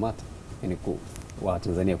mnawakamata. Yaani wa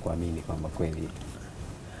Tanzania kuamini kwamba kweli.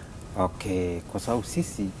 Okay, kwa sababu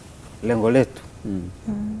sisi lengo letu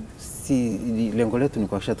lengo letu ni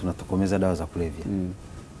kuhakikisha tunatokomeza dawa za kulevya.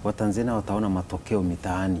 Watanzania wataona matokeo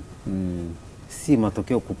mitaani. Si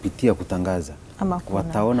matokeo kupitia kutangaza.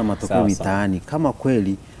 Wataona matokeo mitaani kama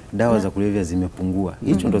kweli dawa za kulevya zimepungua.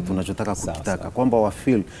 Hicho ndo tunachotaka kukitaka, kwamba wa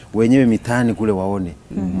feel wenyewe mitaani kule waone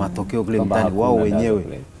matokeo kule mitaani wao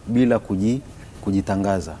wenyewe bila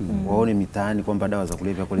kujitangaza. Waone mitaani kwamba dawa za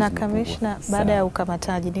kulevya kule zimepungua. Na Kamishna, baada ya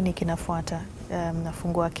ukamataji nini kinafuata?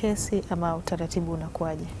 Mnafungua kesi ama utaratibu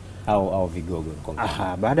unakuwaje? Au vigogo?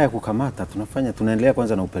 Baada ya kukamata tunaendelea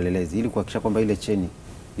kwanza na upelelezi ili kuhakikisha kwamba ile cheni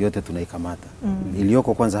yote tunaikamata.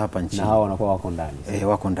 Iliyoko kwanza hapa nchini. Na hao wanakuwa wako ndani.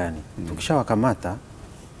 Wako ndani. Tukishawakamata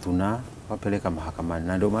tunawapeleka mahakamani.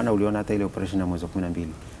 Na ndio maana uliona hata ile operation ya mwezi wa 12.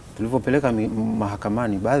 Tulipopeleka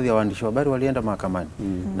mahakamani, baadhi ya waandishi wa habari walienda mahakamani.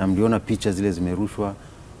 Na mliona picha zile zimerushwa,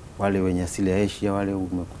 wale wenye asili ya Asia wale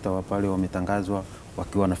umekuta pale wametangazwa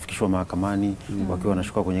wakiwa wanafikishwa mahakamani, wakiwa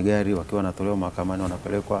wanashuka kwenye gari, wakiwa wanatolewa mahakamani,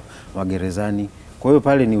 wanapelekwa magerezani. Kwa hiyo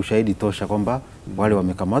pale ni ushahidi tosha kwamba wale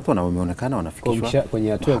wamekamatwa na wameonekana wanafikishwa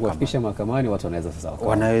kwenye hatua ya kuwafikisha mahakamani. Watu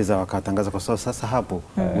wanaweza wakatangaza, kwa sababu sasa hapo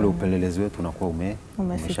ule upelelezi wetu unakuwa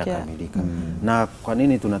umeshakamilika. Na kwa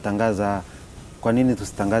nini tunatangaza, kwa nini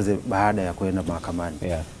tusitangaze baada ya kwenda mahakamani?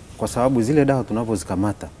 Kwa sababu zile dawa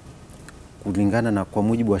tunapozikamata kulingana na kwa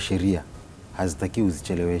mujibu wa sheria hazitakiwi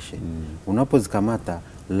uzicheleweshe. Unapozikamata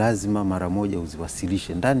lazima mara moja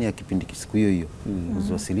uziwasilishe ndani ya kipindi siku hiyo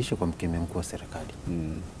uziwasilishe kwa mkemia mkuu wa serikali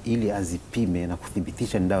ili azipime na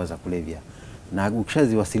kuthibitisha ni dawa za kulevya. Na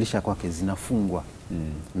ukishaziwasilisha kwake zinafungwa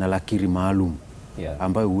na lakiri maalum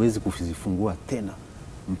ambayo huwezi kuzifungua tena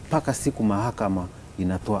mpaka siku mahakama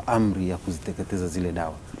inatoa amri ya kuziteketeza zile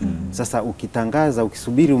dawa. Sasa ukitangaza,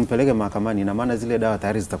 ukisubiri umpeleke mahakamani, ina maana zile dawa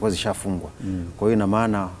tayari zitakuwa zishafungwa. Kwa hiyo ina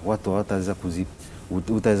maana watu hawataweza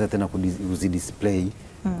utaweza tena kuzidisplay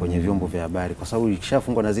kwenye vyombo vya habari, kwa sababu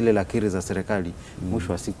ikishafungwa na zile lakiri za serikali,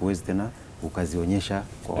 mwisho wa siku huwezi tena ukazionyesha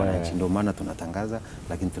kwa wananchi. Ndio maana tunatangaza,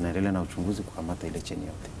 lakini tunaendelea na uchunguzi kukamata ile cheni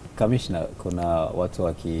yote. Kamishna, kuna watu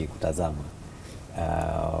wakikutazama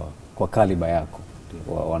kwa kaliba yako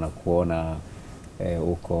wanakuona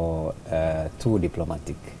uko too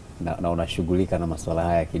diplomatic na unashughulika na masuala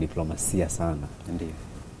haya ya kidiplomasia sana. Ndiyo.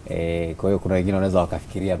 Kwa hiyo kuna wengine wanaweza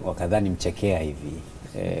wakafikiria wakadhani mchekea hivi.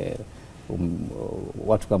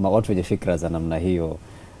 Watu wenye fikra za namna hiyo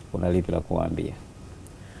unalipi la kuwaambia?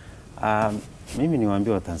 Mimi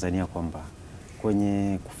niwaambie Watanzania kwamba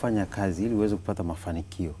kwenye kufanya kazi ili uweze kupata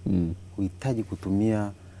mafanikio huhitaji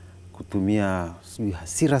kutumia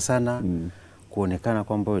hasira sana, kuonekana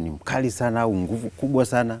kwamba ni mkali sana au nguvu kubwa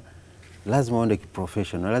sana. Lazima uende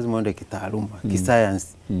kiprofessional, lazima uende kitaaluma, kiscience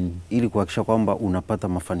ili kuhakikisha kwamba unapata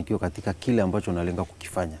mafanikio katika kile ambacho unalenga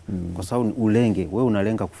kukifanya. Kwa sababu wewe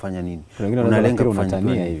unalenga kufanya nini? Unalenga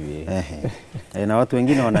kufanya hivi. Na watu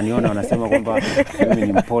wengine wananiona wanasema kwamba mimi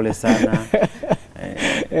ni mpole sana.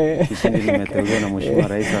 Kipindi nimeteuliwa na Mheshimiwa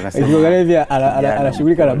Rais akasema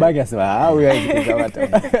anashughulika na bagi, akasema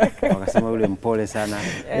wakasema yule mpole sana.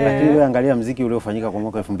 Lakini wewe angalia mziki uliofanyika kwa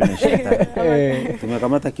mwaka 2025.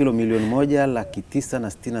 Tumekamata kilo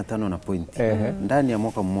 1,965 na pointi ndani ya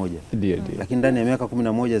mwaka mmoja. Lakini ndani ya miaka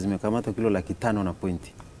 11 zimekamata kilo 500 na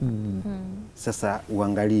pointi. Sasa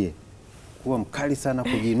uangalie, kuwa mkali sana,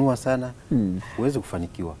 kujiinua sana, huwezi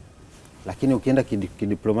kufanikiwa. Lakini ukienda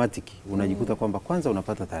kidiplomatiki unajikuta kwamba kwanza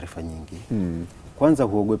unapata taarifa nyingi. Kwanza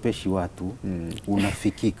huogopeshi watu,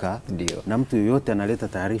 unafikika. Na mtu yoyote analeta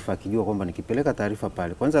taarifa akijua kwamba nikipeleka taarifa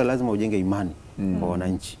pale, kwanza lazima ujenge imani kwa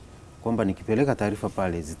wananchi kwamba nikipeleka taarifa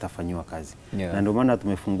pale zitafanywa kazi. Na ndio maana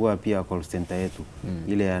tumefungua pia call center yetu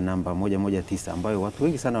ile ya namba 119 ambayo watu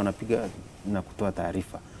wengi sana wanapiga na kutoa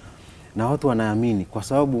taarifa. Na watu wanaamini kwa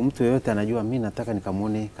sababu mtu yoyote anajua mimi nataka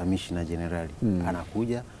nikamwone Kamishina Jenerali.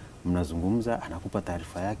 Anakuja, mnazungumza, anakupa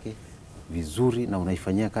taarifa yake vizuri na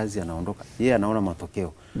unaifanyia kazi, anaondoka. Yeye anaona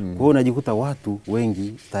matokeo. Kwa hiyo unajikuta watu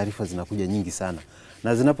wengi taarifa zinakuja nyingi sana.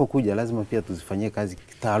 Na zinapokuja lazima pia tuzifanyie kazi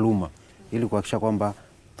kitaaluma ili kuhakikisha kwamba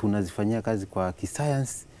tunazifanyia kazi kwa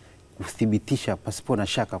kiscience, kuthibitisha pasipo na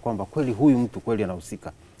shaka kwamba kweli huyu mtu kweli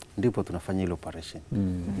anahusika. Ndipo tunafanya ile operation.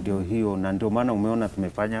 Ndio hiyo, na ndio maana umeona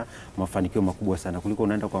tumefanya mafanikio makubwa sana kuliko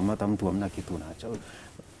unaenda kukamata mtu hamna kitu unaacha.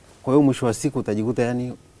 Kwa hiyo mwisho wa siku utajikuta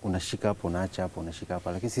yani unashika hapo unaacha hapo, unashika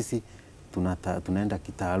hapa. Lakini sisi tunaenda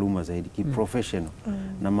kitaaluma zaidi, kiprofessional.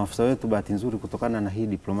 Na maafisa wetu bahati nzuri kutokana na hii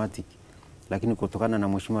diplomatic, lakini kutokana na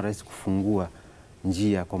Mheshimiwa Rais kufungua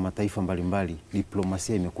njia kwa mataifa mbalimbali,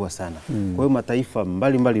 diplomasia imekuwa sana. Kwa hiyo mataifa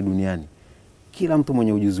mbalimbali duniani, kila mtu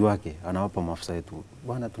mwenye ujuzi wake anawapa maafisa wetu,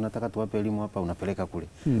 bwana tunataka tuwape elimu hapa, unapeleka kule,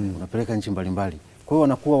 unapeleka nchi mbalimbali. Kwa hiyo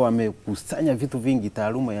wanakuwa wamekusanya vitu vingi,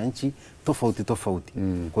 taaluma ya nchi tofauti tofauti.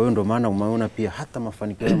 Kwa hiyo ndio maana umeona pia hata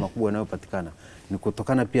mafanikio makubwa yanayopatikana ni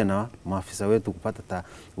kutokana pia na maafisa wetu kupata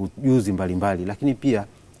ujuzi mbalimbali, lakini pia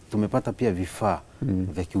tumepata pia vifaa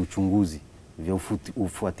vya kiuchunguzi vya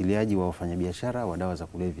ufuatiliaji wa wafanyabiashara wa dawa za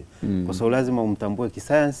kulevya. Kwa sababu lazima umtambue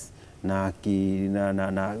kisayansi na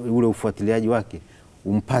ule ufuatiliaji wake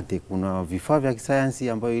umpate. Kuna vifaa vya kisayansi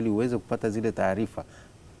ambayo ili uweze kupata zile taarifa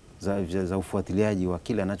za ufuatiliaji wa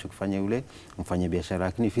kile anachokifanya yule mfanyabiashara,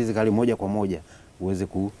 lakini physically moja kwa moja uweze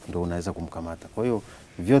ndio unaweza kumkamata. Kwa hiyo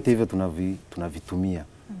vyote hivyo tunavitumia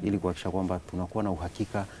ili kuhakikisha kwamba tunakuwa na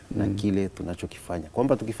uhakika na kile tunachokifanya,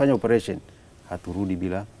 kwamba tukifanya operation haturudi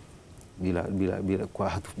bila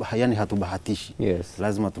yani hatubahatishi.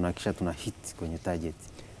 Lazima tunahakikisha tuna hit kwenye target.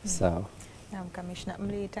 Sawa. Naam, Kamishna,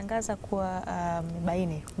 mlitangaza kuwa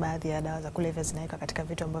mbaini baadhi ya dawa za kulevya zinaweka katika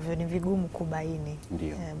vitu ambavyo ni vigumu kubaini.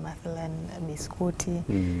 Mathalan biskuti,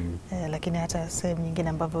 lakini hata sehemu nyingine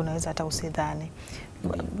ambavyo unaweza hata usidhani.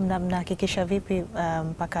 Mnahakikisha vipi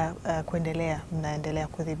mpaka mnaendelea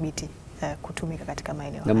kudhibiti kutumika katika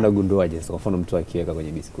maeneo haya? Na mnagunduaje kwa mfano mtu akiweka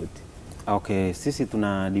kwenye biskuti? Okay, sisi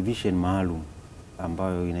tuna division maalum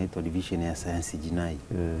ambayo inaitwa division ya sayansi jinai.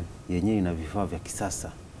 Yenyewe ina vifaa vya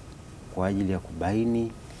kisasa kwa ajili ya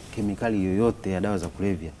kubaini kemikali yoyote ya dawa za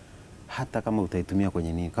kulevya, hata kama utaitumia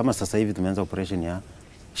kwenye nini. Kama sasa hivi tumeanza operation ya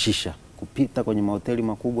shisha, kupita kwenye mahoteli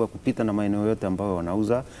makubwa, kupita na maeneo yote ambayo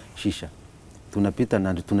wanauza shisha. Tunapita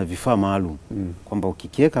na tuna vifaa maalum kwamba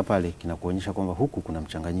ukikiweka pale kinakuonyesha kwamba huku kuna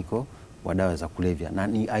mchanganyiko wa dawa za kulevya na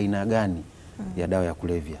ni aina gani ya dawa ya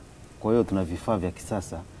kulevya. Kwa hiyo tuna vifaa vya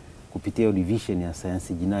kisasa kupitia hiyo division ya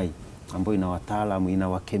sayansi jinai ambayo ina wataalamu, ina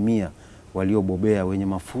wakemia waliobobea wenye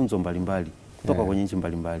mafunzo mbalimbali kutoka kwenye nchi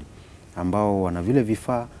mbalimbali ambao wana vile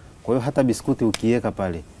vifaa. Kwa hiyo hata biskuti ukiweka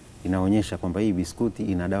pale inaonyesha kwamba hii biskuti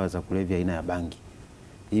ina dawa za kulevya aina ya bangi,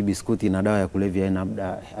 hii biskuti ina dawa ya kulevya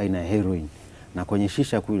aina ya heroin. Na kwenye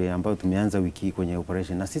shisha kule ambayo tumeanza wiki hii kwenye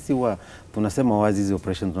operation, na sisi huwa tunasema wazi hizo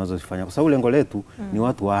operation tunazozifanya kwa sababu lengo letu ni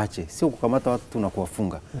watu waache, sio kukamata watu tu na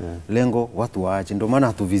kuwafunga. Lengo watu waache, ndio maana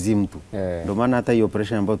hatuvizii mtu. Ndio maana hata hiyo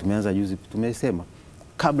operation ambayo tumeanza juzi tumesema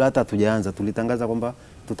kabla hata hatujaanza tulitangaza kwamba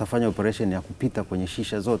tutafanya operation ya kupita kwenye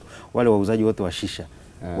shisha zote, wale wauzaji wote wa shisha,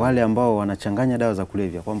 wale ambao wanachanganya dawa za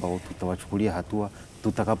kulevya, kwamba tutawachukulia hatua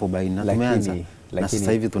tutakapobaini. Na tumeanza na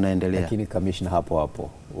sasa hivi tunaendelea. Lakini Kamishna, hapo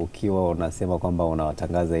ukiwa unasema kwamba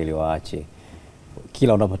unawatangaza ili waache,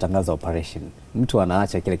 kila unapotangaza operation mtu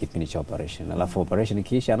anaacha kile kipindi cha operation, alafu operation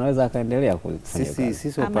ikiisha anaweza akaendelea kufanya kazi.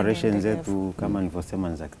 Sisi operation zetu kama nilivyosema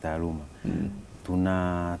ni za kitaaluma.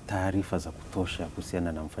 Tuna taarifa za kutosha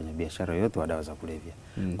kuhusiana na mfanyabiashara yote wa dawa za kulevya.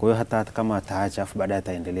 Kwa hiyo hata kama ataacha afu baadaye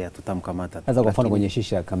ataendelea, tutamkamata. Sasa kwa mfano kwenye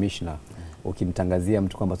shisha, Kamishna, ukimtangazia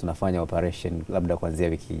mtu kwamba tunafanya operation labda kuanzia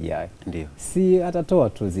wiki ijayo, ndio si atatoa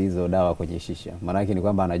tu hizo dawa kwenye shisha? Maana yake ni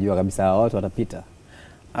kwamba anajua kabisa hawa watu watapita.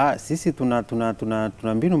 Sisi tuna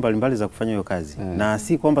mbinu mbalimbali za kufanya hiyo kazi. Na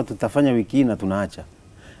si kwamba tutafanya wiki hii na tunaacha.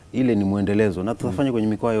 Ile ni muendelezo na tutafanya kwenye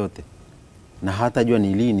mikoa yote. Na hata jua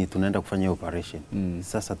ni lini tunaenda kufanya operation.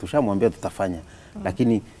 Sasa tushamwambia tutafanya,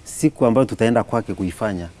 lakini siku ambayo tutaenda kwake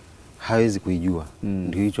kuifanya hawezi kuijua.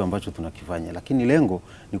 Ndio hicho ambacho tunakifanya, lakini lengo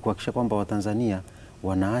ni kuhakikisha kwamba Watanzania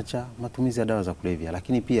wanaacha matumizi ya dawa za kulevya,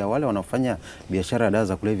 lakini pia wale wanaofanya biashara ya dawa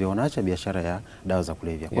za kulevya wanaacha biashara ya dawa za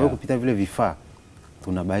kulevya. Kwa hiyo kupitia vile vifaa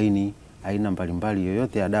tunabaini aina mbalimbali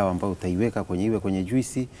yoyote ya dawa ambayo utaiweka iwe kwenye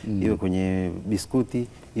juisi, iwe kwenye biskuti,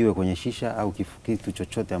 iwe kwenye shisha au kitu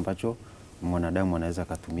chochote ambacho mwanadamu anaweza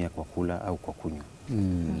kutumia kwa kula au kwa kunywa.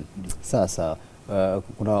 Sasa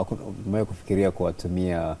umewahi kufikiria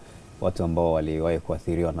kuwatumia watu ambao waliwahi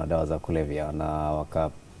kuathiriwa na dawa za kulevya na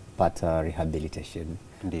wakapata rehabilitation,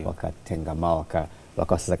 wakatengamaa,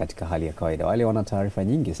 wakawa sasa katika hali ya kawaida? Wale wana taarifa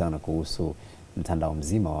nyingi sana kuhusu mtandao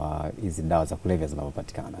mzima wa hizi dawa za kulevya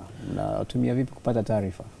zinazopatikana. Mnatumia vipi kupata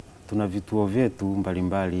taarifa? Tuna vituo vyetu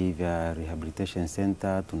mbalimbali vya rehabilitation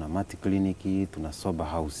center, tuna mati kliniki, tuna sober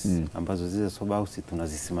house ambazo zile sober house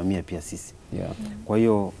tunazisimamia pia sisi. Kwa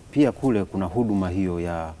hiyo pia kule kuna huduma hiyo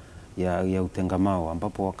ya utengamao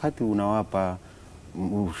ambapo wakati unawapa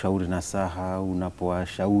ushauri nasaha,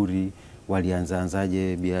 unapowashauri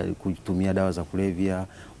walianzaje kutumia dawa za kulevya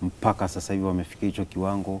mpaka sasa hivi wamefikia hicho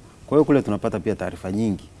kiwango. Kwa hiyo kule tunapata pia taarifa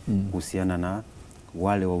nyingi kuhusiana na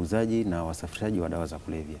wale wauzaji na wasafirishaji wa dawa za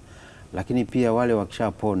kulevya. Lakini pia wale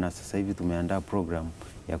wakishapona, sasa hivi tumeandaa program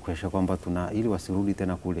ya kuhakikisha kwamba ili wasirudi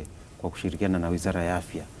tena kule, kwa kushirikiana na Wizara ya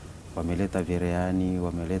Afya. Wameleta vyerehani,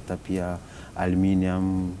 wameleta pia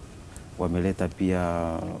aluminium, wameleta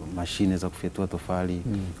pia mashine za kufyatua tofali.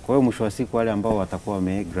 Kwa hiyo mwisho wa siku wale ambao watakuwa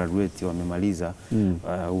wamegraduate, wamemaliza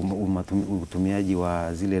utumiaji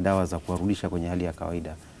wa zile dawa za kuwarudisha kwenye hali ya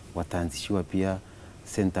kawaida, wataanzishiwa pia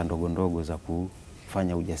senta ndogo ndogo za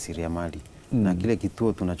kufanya ujasiriamali. Na kile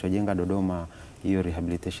kituo tunachojenga Dodoma, hiyo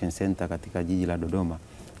rehabilitation center katika jiji la Dodoma,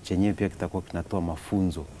 chenyewe pia kitakuwa kinatoa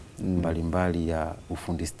mafunzo mbalimbali ya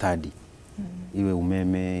ufundi stadi. Iwe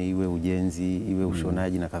umeme, iwe ujenzi, iwe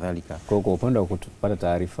ushonaji na kadhalika. Kwa upande wa kupata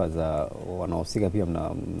taarifa za wanaohusika pia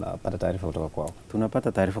mnapata taarifa kutoka kwao?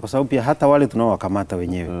 Tunapata taarifa kwa sababu pia hata wale tunaowakamata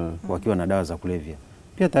wenyewe wakiwa na dawa za kulevya,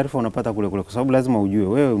 pia taarifa unapata kule kule, kwa sababu lazima ujue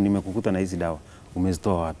wewe, nimekukuta na hizi dawa,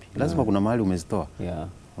 umezitoa wapi? Lazima kuna mahali umezitoa.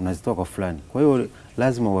 Unazitoa kwa fulani. Kwa hiyo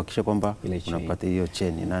lazima uhakikishe kwamba unapata hiyo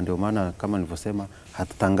cheni, na ndio maana kama nilivyosema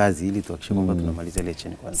hatutangazi, ili tuhakikishe kwamba tunamaliza ile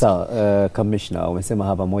cheni kwanza. Sawa, Kamishna, umesema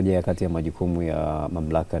hapa moja kati ya majukumu ya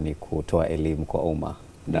mamlaka ni kutoa elimu kwa umma,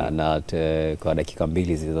 na kwa dakika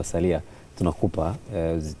 2 zilizosalia tunakupa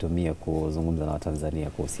zitumie kuzungumza na Watanzania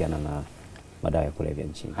kuhusiana na madawa ya kulevya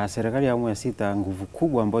nchini. Serikali ya awamu ya 6 nguvu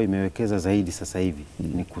kubwa ambayo imewekeza zaidi sasa hivi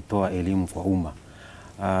ni kutoa elimu kwa umma.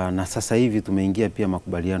 Na sasa hivi tumeingia pia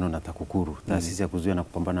makubaliano na TAKUKURU, taasisi ya kuzuia na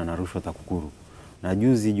kupambana na rushwa TAKUKURU. Na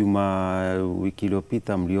juzi wiki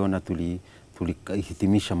iliyopita mliona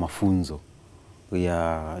tulihitimisha mafunzo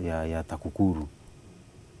ya TAKUKURU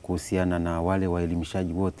kuhusiana na wale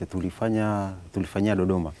waelimishaji wote. Tulifanyia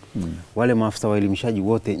Dodoma. Wale maafisa waelimishaji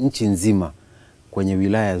wote nchi nzima, kwenye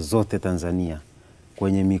wilaya zote Tanzania,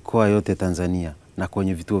 kwenye mikoa yote Tanzania na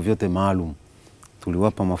kwenye vituo vyote maalum,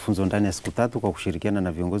 tuliwapa mafunzo ndani ya siku 3 kwa kushirikiana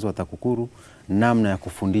na viongozi wa TAKUKURU namna ya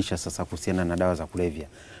kufundisha sasa kuhusiana na dawa za kulevya.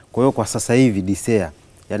 Kwa hiyo kwa sasa hivi DCEA,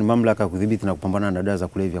 yani Mamlaka ya Kudhibiti na Kupambana na Dawa za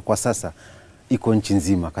Kulevya, kwa sasa iko nchi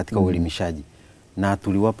nzima katika uelimishaji, na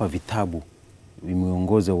tuliwapa vitabu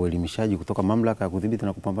miongozo ya uelimishaji kutoka Mamlaka ya Kudhibiti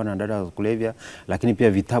na Kupambana na Dawa za Kulevya, lakini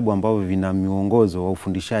pia vitabu ambavyo vina miongozo wa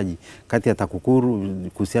ufundishaji kati ya TAKUKURU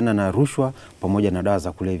kuhusiana na rushwa pamoja na dawa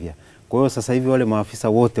za kulevya. Kwa hiyo sasa hivi wale maafisa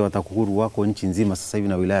wote wa TAKUKURU wako nchi nzima sasa hivi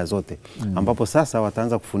na wilaya zote, ambapo sasa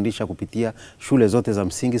wataanza kufundisha kupitia shule zote za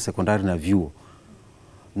msingi, sekondari na vyuo.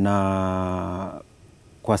 Na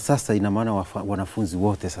kwa sasa ina maana wanafunzi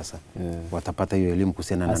wote sasa watapata hiyo elimu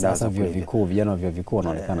kuhusiana na dawa za kulevya. Vijana wa vyuo vikuu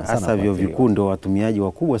wanaonekana sana. Hasa vyuo vikuu ndio watumiaji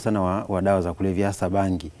wakubwa sana wa dawa za kulevya, hasa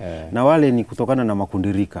bangi. Na wale ni kutokana na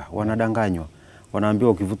makundirika, wanadanganywa.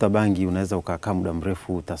 Wanaambiwa ukivuta bangi unaweza ukakaa muda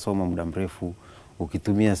mrefu, utasoma muda mrefu.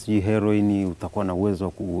 Ukitumia heroini utakuwa na uwezo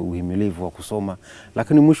wa uhimilivu wa kusoma,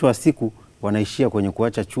 lakini mwisho wa siku wanaishia kwenye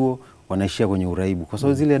kuacha chuo, wanaishia kwenye uraibu, kwa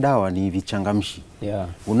sababu zile dawa ni vichangamshi.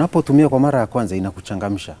 Unapotumia kwa mara ya kwanza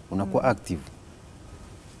inakuchangamsha, unakuwa active.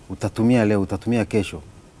 Utatumia leo, utatumia kesho,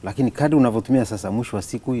 lakini kadri unavyotumia sasa, mwisho wa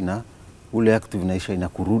siku ule active inaisha,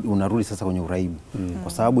 unarudi sasa kwenye uraibu.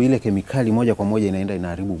 Kwa sababu ile kemikali moja kwa moja inaenda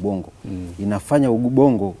inaharibu ubongo. Inafanya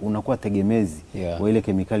ubongo unakuwa tegemezi wa ile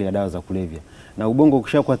kemikali ya dawa za kulevya. Na ubongo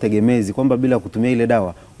ukishakuwa tegemezi kwamba bila kutumia ile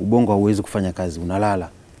dawa ubongo hauwezi kufanya kazi, unalala.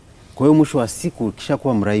 Kwa hiyo mwisho wa siku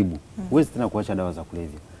ukishakuwa mraibu, huwezi tena kuacha dawa za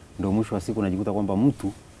kulevya. Ndio mwisho wa siku unajikuta kwamba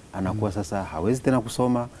mtu anakuwa sasa hawezi tena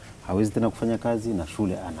kusoma, hawezi tena kufanya kazi, na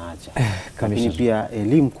shule anaacha. Lakini pia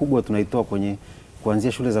elimu kubwa tunaitoa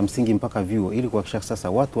kuanzia shule za msingi mpaka vyuo, ili kuhakikisha sasa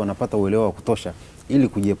watu wanapata uelewa wa kutosha ili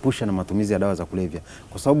kujiepusha na matumizi ya dawa za kulevya.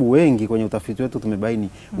 Kwa sababu wengi kwenye utafiti wetu tumebaini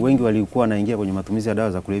wengi walikuwa wanaingia kwenye matumizi ya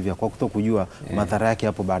dawa za kulevya kwa kutokujua madhara yake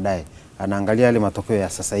hapo baadaye. Anaangalia yale matokeo ya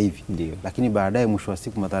sasa hivi. Lakini baadaye mwisho wa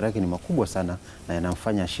siku madhara yake ni makubwa sana na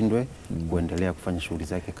yanamfanya ashindwe kuendelea kufanya shughuli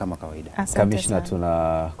zake kama kawaida. Kamishna,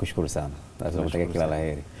 tunakushukuru sana. Tunakutakia kila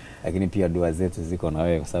laheri. Lakini pia dua zetu ziko na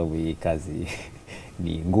wewe kwa sababu hii kazi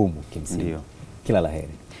ni ngumu kimsingi. Kila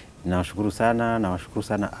laheri. Nawashukuru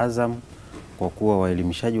sana Azam kwa kuwa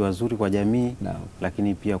waelimishaji wazuri kwa jamii,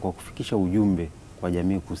 lakini pia kwa kufikisha ujumbe kwa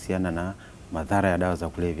jamii kuhusiana na madhara ya dawa za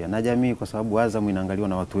kulevya. Na jamii, kwa sababu Azam inaangaliwa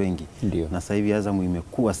na watu wengi. Na sasa hivi Azam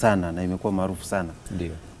imekuwa sana na imekuwa maarufu sana.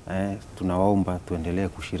 Tunawaomba tuendelee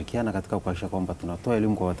kushirikiana katika kuhakikisha kwamba tunatoa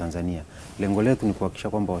elimu kwa Watanzania. Lengo letu ni kuhakikisha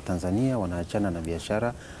kwamba Watanzania wanaachana na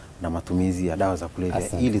biashara na matumizi ya dawa za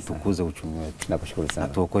kulevya ili tukuze uchumi wetu. Nakushukuru sana.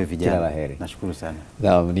 Na tuokoe vijana. Kila laheri. Nashukuru sana.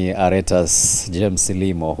 Ni Aretas James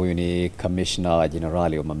Lymo, huyu ni Kamishina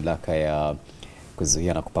Jenerali wa Mamlaka ya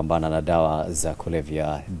Kuzuia na Kupambana na Dawa za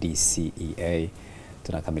Kulevya DCEA.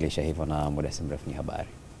 Tunakamilisha hivyo na muda si mrefu ni habari.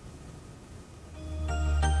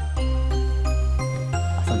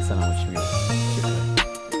 Asante sana mheshimiwa.